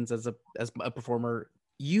opinions as a performer.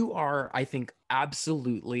 You are, I think,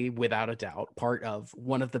 absolutely, without a doubt, part of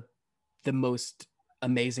one of the most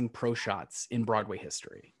amazing pro shots in Broadway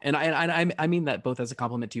history. And I mean that both as a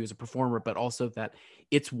compliment to you as a performer, but also that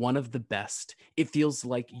it's one of the best. It feels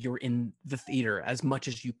like you're in the theater as much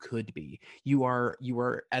as you could be. You are,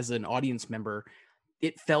 as an audience member,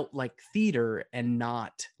 it felt like theater and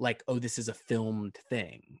not like, oh, this is a filmed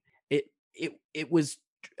thing. It was,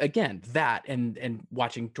 again, that and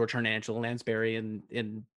watching George Hartnett, Angela Lansbury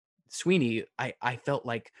and Sweeney, I felt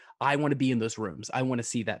like I want to be in those rooms. I want to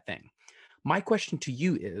see that thing. My question to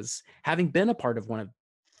you is, having been a part of one of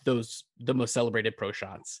those, the most celebrated pro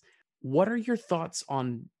shots, what are your thoughts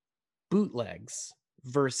on bootlegs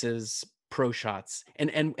versus pro shots,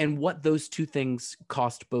 and what those two things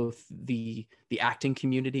cost both the acting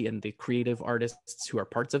community and the creative artists who are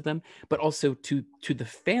parts of them, but also to the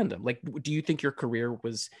fandom? Like, do you think your career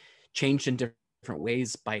was changed in different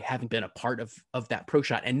ways by having been a part of that pro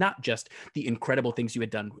shot, and not just the incredible things you had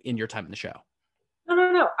done in your time in the show?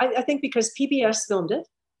 No. I think because PBS filmed it,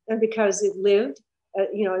 and because it lived,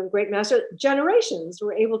 in great master, generations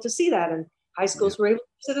were able to see that, and high schools were able to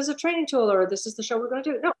use it as a training tool, or this is the show we're going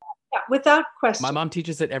to do. No, without question. My mom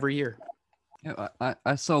teaches it every year. Yeah,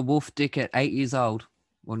 I saw Wolf Dick at 8 years old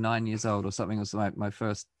or 9 years old or something. It was my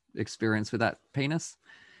first experience with that penis,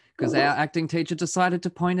 because our acting teacher decided to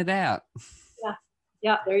point it out.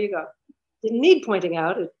 Yeah, there you go. Didn't need pointing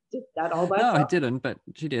out. It did that all by itself. No, it didn't, but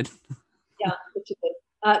she did. Yeah, but you did.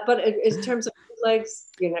 But in terms of legs,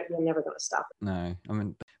 you're never going to stop it. No, I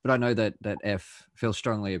mean, but I know that F feels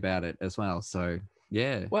strongly about it as well. So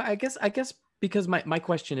yeah. Well, I guess because my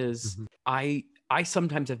question is, I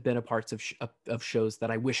sometimes have been a part of shows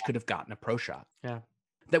that I wish could have gotten a pro shot. Yeah,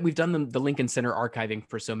 that we've done the Lincoln Center archiving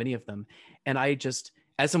for so many of them, and I just,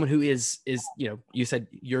 as someone who is you said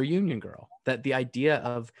you're a union girl, that the idea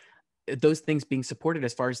of those things being supported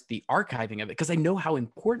as far as the archiving of it, because I know how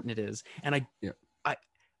important it is, and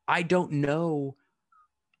I don't know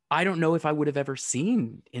if I would have ever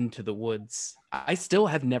seen Into the Woods. I still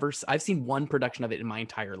have never. I've seen one production of it in my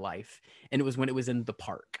entire life, and it was when it was in the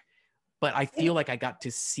park. But I feel like I got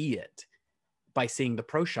to see it by seeing the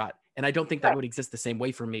pro shot, and I don't think that would exist the same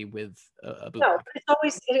way for me with a bootleg. No, but it's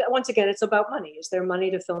always, once again, it's about money. Is there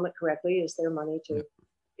money to film it correctly? Is there money to,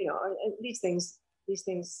 these things.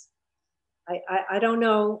 I don't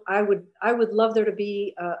know. I would love there to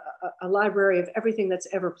be a library of everything that's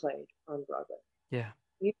ever played on Broadway. Yeah.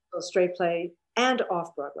 Musical, straight play, and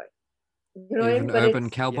off Broadway. Even Urban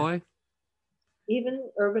Cowboy? Yeah. Even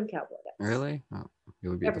Urban Cowboy. Yes. Really? Oh, you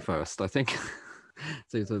would be the first, I think.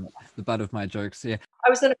 These are the butt of my jokes. Yeah. I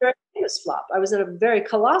was in a very famous flop. I was in a very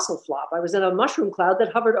colossal flop. I was in a mushroom cloud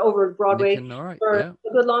that hovered over Broadway for a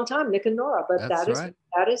good long time. Nick and Nora. But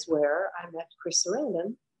that is where I met Chris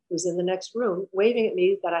Sarandon, who's in the next room, waving at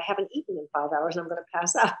me that I haven't eaten in 5 hours and I'm going to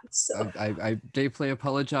pass out. So I deeply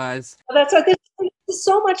apologize. That's right. This is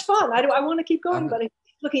so much fun. I want to keep going, but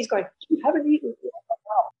look, he's going, you haven't eaten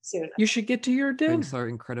soon. You should get to your dinner. I'm so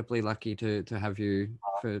incredibly lucky to have you.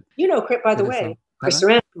 For by the way, Chris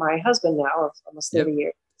Sarandon, my husband now of almost 30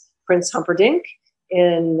 years, Prince Humperdinck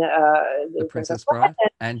in The Princess Bride,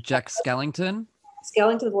 and Jack Skellington.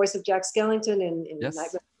 The voice of Jack Skellington in Night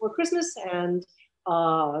Before Christmas, and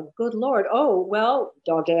good Lord. Oh, well,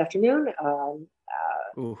 Dog Day Afternoon.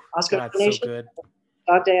 Oscar nomination. So good.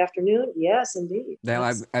 Dog Day Afternoon. Yes, indeed. Now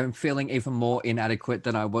yes. I'm feeling even more inadequate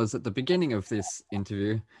than I was at the beginning of this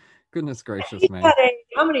interview. Goodness gracious me.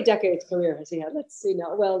 How many decades career has he had? Let's see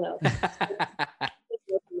now. Well, no.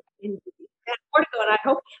 And I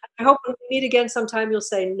hope when we meet again sometime, you'll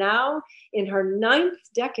say now in her 9th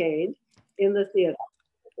decade in the theater.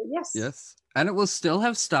 Yes. Yes. And it will still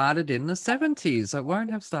have started in the 70s. It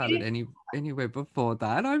won't have started anywhere before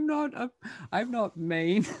that. I'm not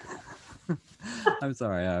mean. I'm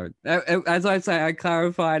sorry. As I say, I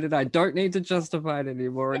clarified it. I don't need to justify it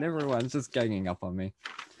anymore, and everyone's just ganging up on me.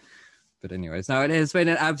 But anyways, no, it has been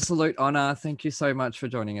an absolute honor. Thank you so much for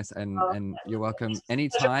joining us, and you're welcome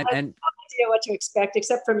anytime. And idea what to expect,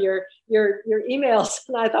 except from your emails.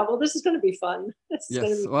 And I thought, well, this is going to be fun.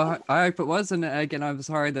 Yes, well, I hope it was. And again, I'm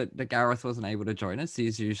sorry that Gareth wasn't able to join us.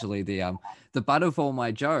 He's usually the butt of all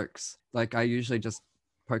my jokes. Like, I usually just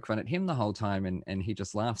poke fun at him the whole time, and he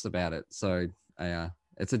just laughs about it. So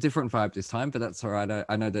it's a different vibe this time, but that's all right.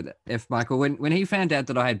 I know that F. Michael, when he found out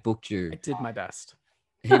that I had booked you, I did my best.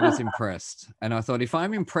 he was impressed. And I thought, if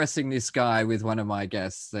I'm impressing this guy with one of my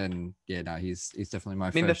guests, then yeah, no, he's definitely my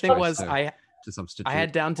I mean, first the thing choice was, to substitute. I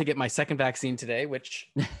had down to get my second vaccine today,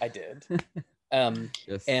 which I did.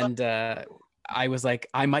 Yes. And I was like,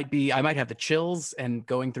 I might have the chills and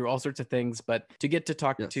going through all sorts of things, but to get to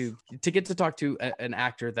talk to an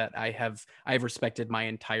actor that I've respected my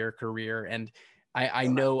entire career, and I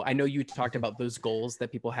know you talked about those goals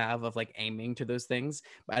that people have of like aiming to those things,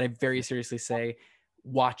 but I very seriously say,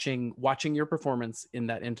 watching your performance in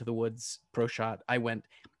that Into the Woods pro shot, I went,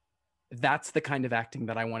 that's the kind of acting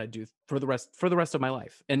that I want to do for the rest of my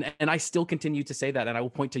life. And I still continue to say that. And I will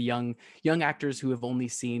point to young actors who have only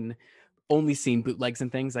seen bootlegs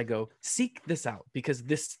and things. I go, seek this out, because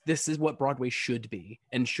this is what Broadway should be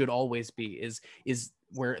and should always be, is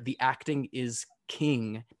where the acting is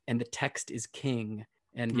king and the text is king.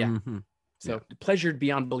 And pleasured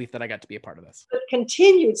beyond belief that I got to be a part of this. But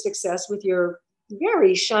continued success with your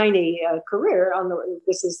very shiny career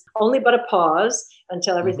this is only but a pause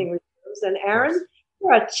until everything resumes. And Aaron,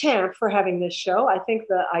 you're a champ for having this show. I think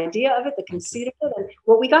the idea of it, the conceit of it, and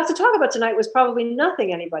what we got to talk about tonight was probably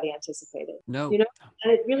nothing anybody anticipated. No. And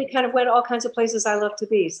it really kind of went all kinds of places I love to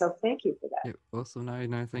be. So thank you for that. Yeah, awesome.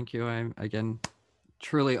 No, thank you. I'm again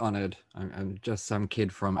truly honored. I'm just some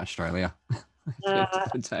kid from Australia.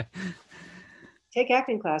 Take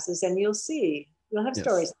acting classes and you'll see. You'll have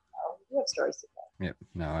stories to tell. You have stories to tell. Yeah,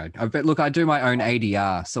 no, I bet. Look, I do my own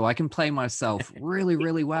ADR, so I can play myself really,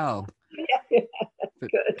 really well.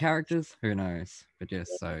 But characters, who knows? But yes.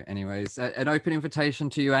 So, anyways, an open invitation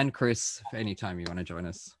to you and Chris for any time you want to join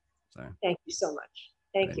us. So, thank you so much.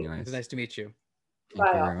 Thank you. It was nice to meet you.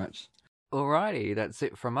 Thank you very much. Alrighty, that's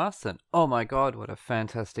it from us. And oh my God, what a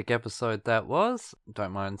fantastic episode that was.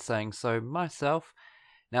 Don't mind saying so myself.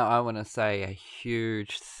 Now, I want to say a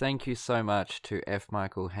huge thank you so much to F.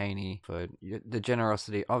 Michael Haney for the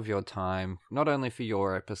generosity of your time, not only for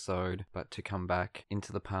your episode, but to come back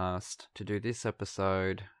into the past to do this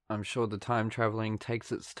episode. I'm sure the time traveling takes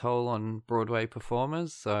its toll on Broadway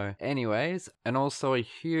performers. So anyways, and also a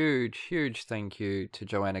huge thank you to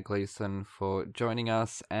Joanna Gleason for joining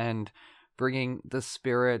us and bringing the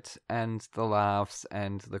spirit and the laughs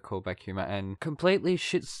and the callback humor and completely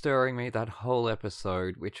shit-stirring me that whole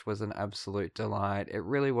episode, which was an absolute delight. It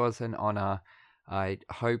really was an honor. I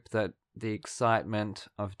hope that the excitement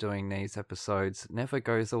of doing these episodes never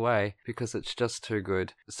goes away because it's just too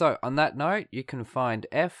good. So on that note, you can find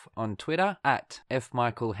F on Twitter at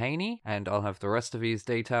FMichaelHaney, and I'll have the rest of his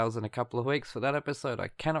details in a couple of weeks for that episode. I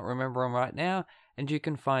cannot remember them right now. And you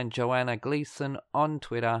can find Joanna Gleason on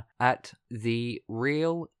Twitter at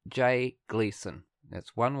TheRealJGleason.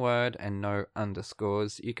 That's one word and no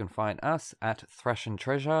underscores. You can find us at Thrash and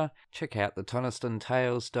Treasure. Check out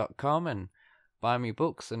theTonistonTales.com and buy me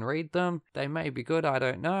books and read them. They may be good, I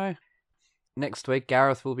don't know. Next week,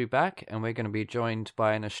 Gareth will be back, and we're going to be joined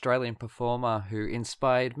by an Australian performer who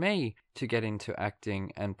inspired me to get into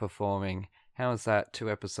acting and performing. How is that?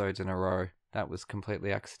 2 episodes in a row. That was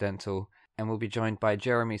completely accidental. And we'll be joined by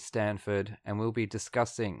Jeremy Stanford, and we'll be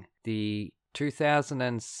discussing the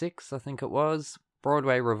 2006, I think it was,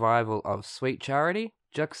 Broadway revival of Sweet Charity,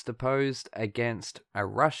 juxtaposed against a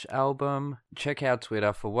Rush album. Check out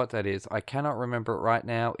Twitter for what that is. I cannot remember it right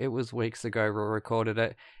now. It was weeks ago we recorded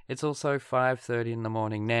it. It's also 5:30 in the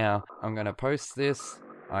morning now. I'm going to post this.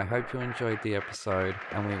 I hope you enjoyed the episode,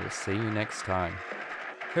 and we will see you next time.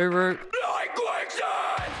 Hooroo!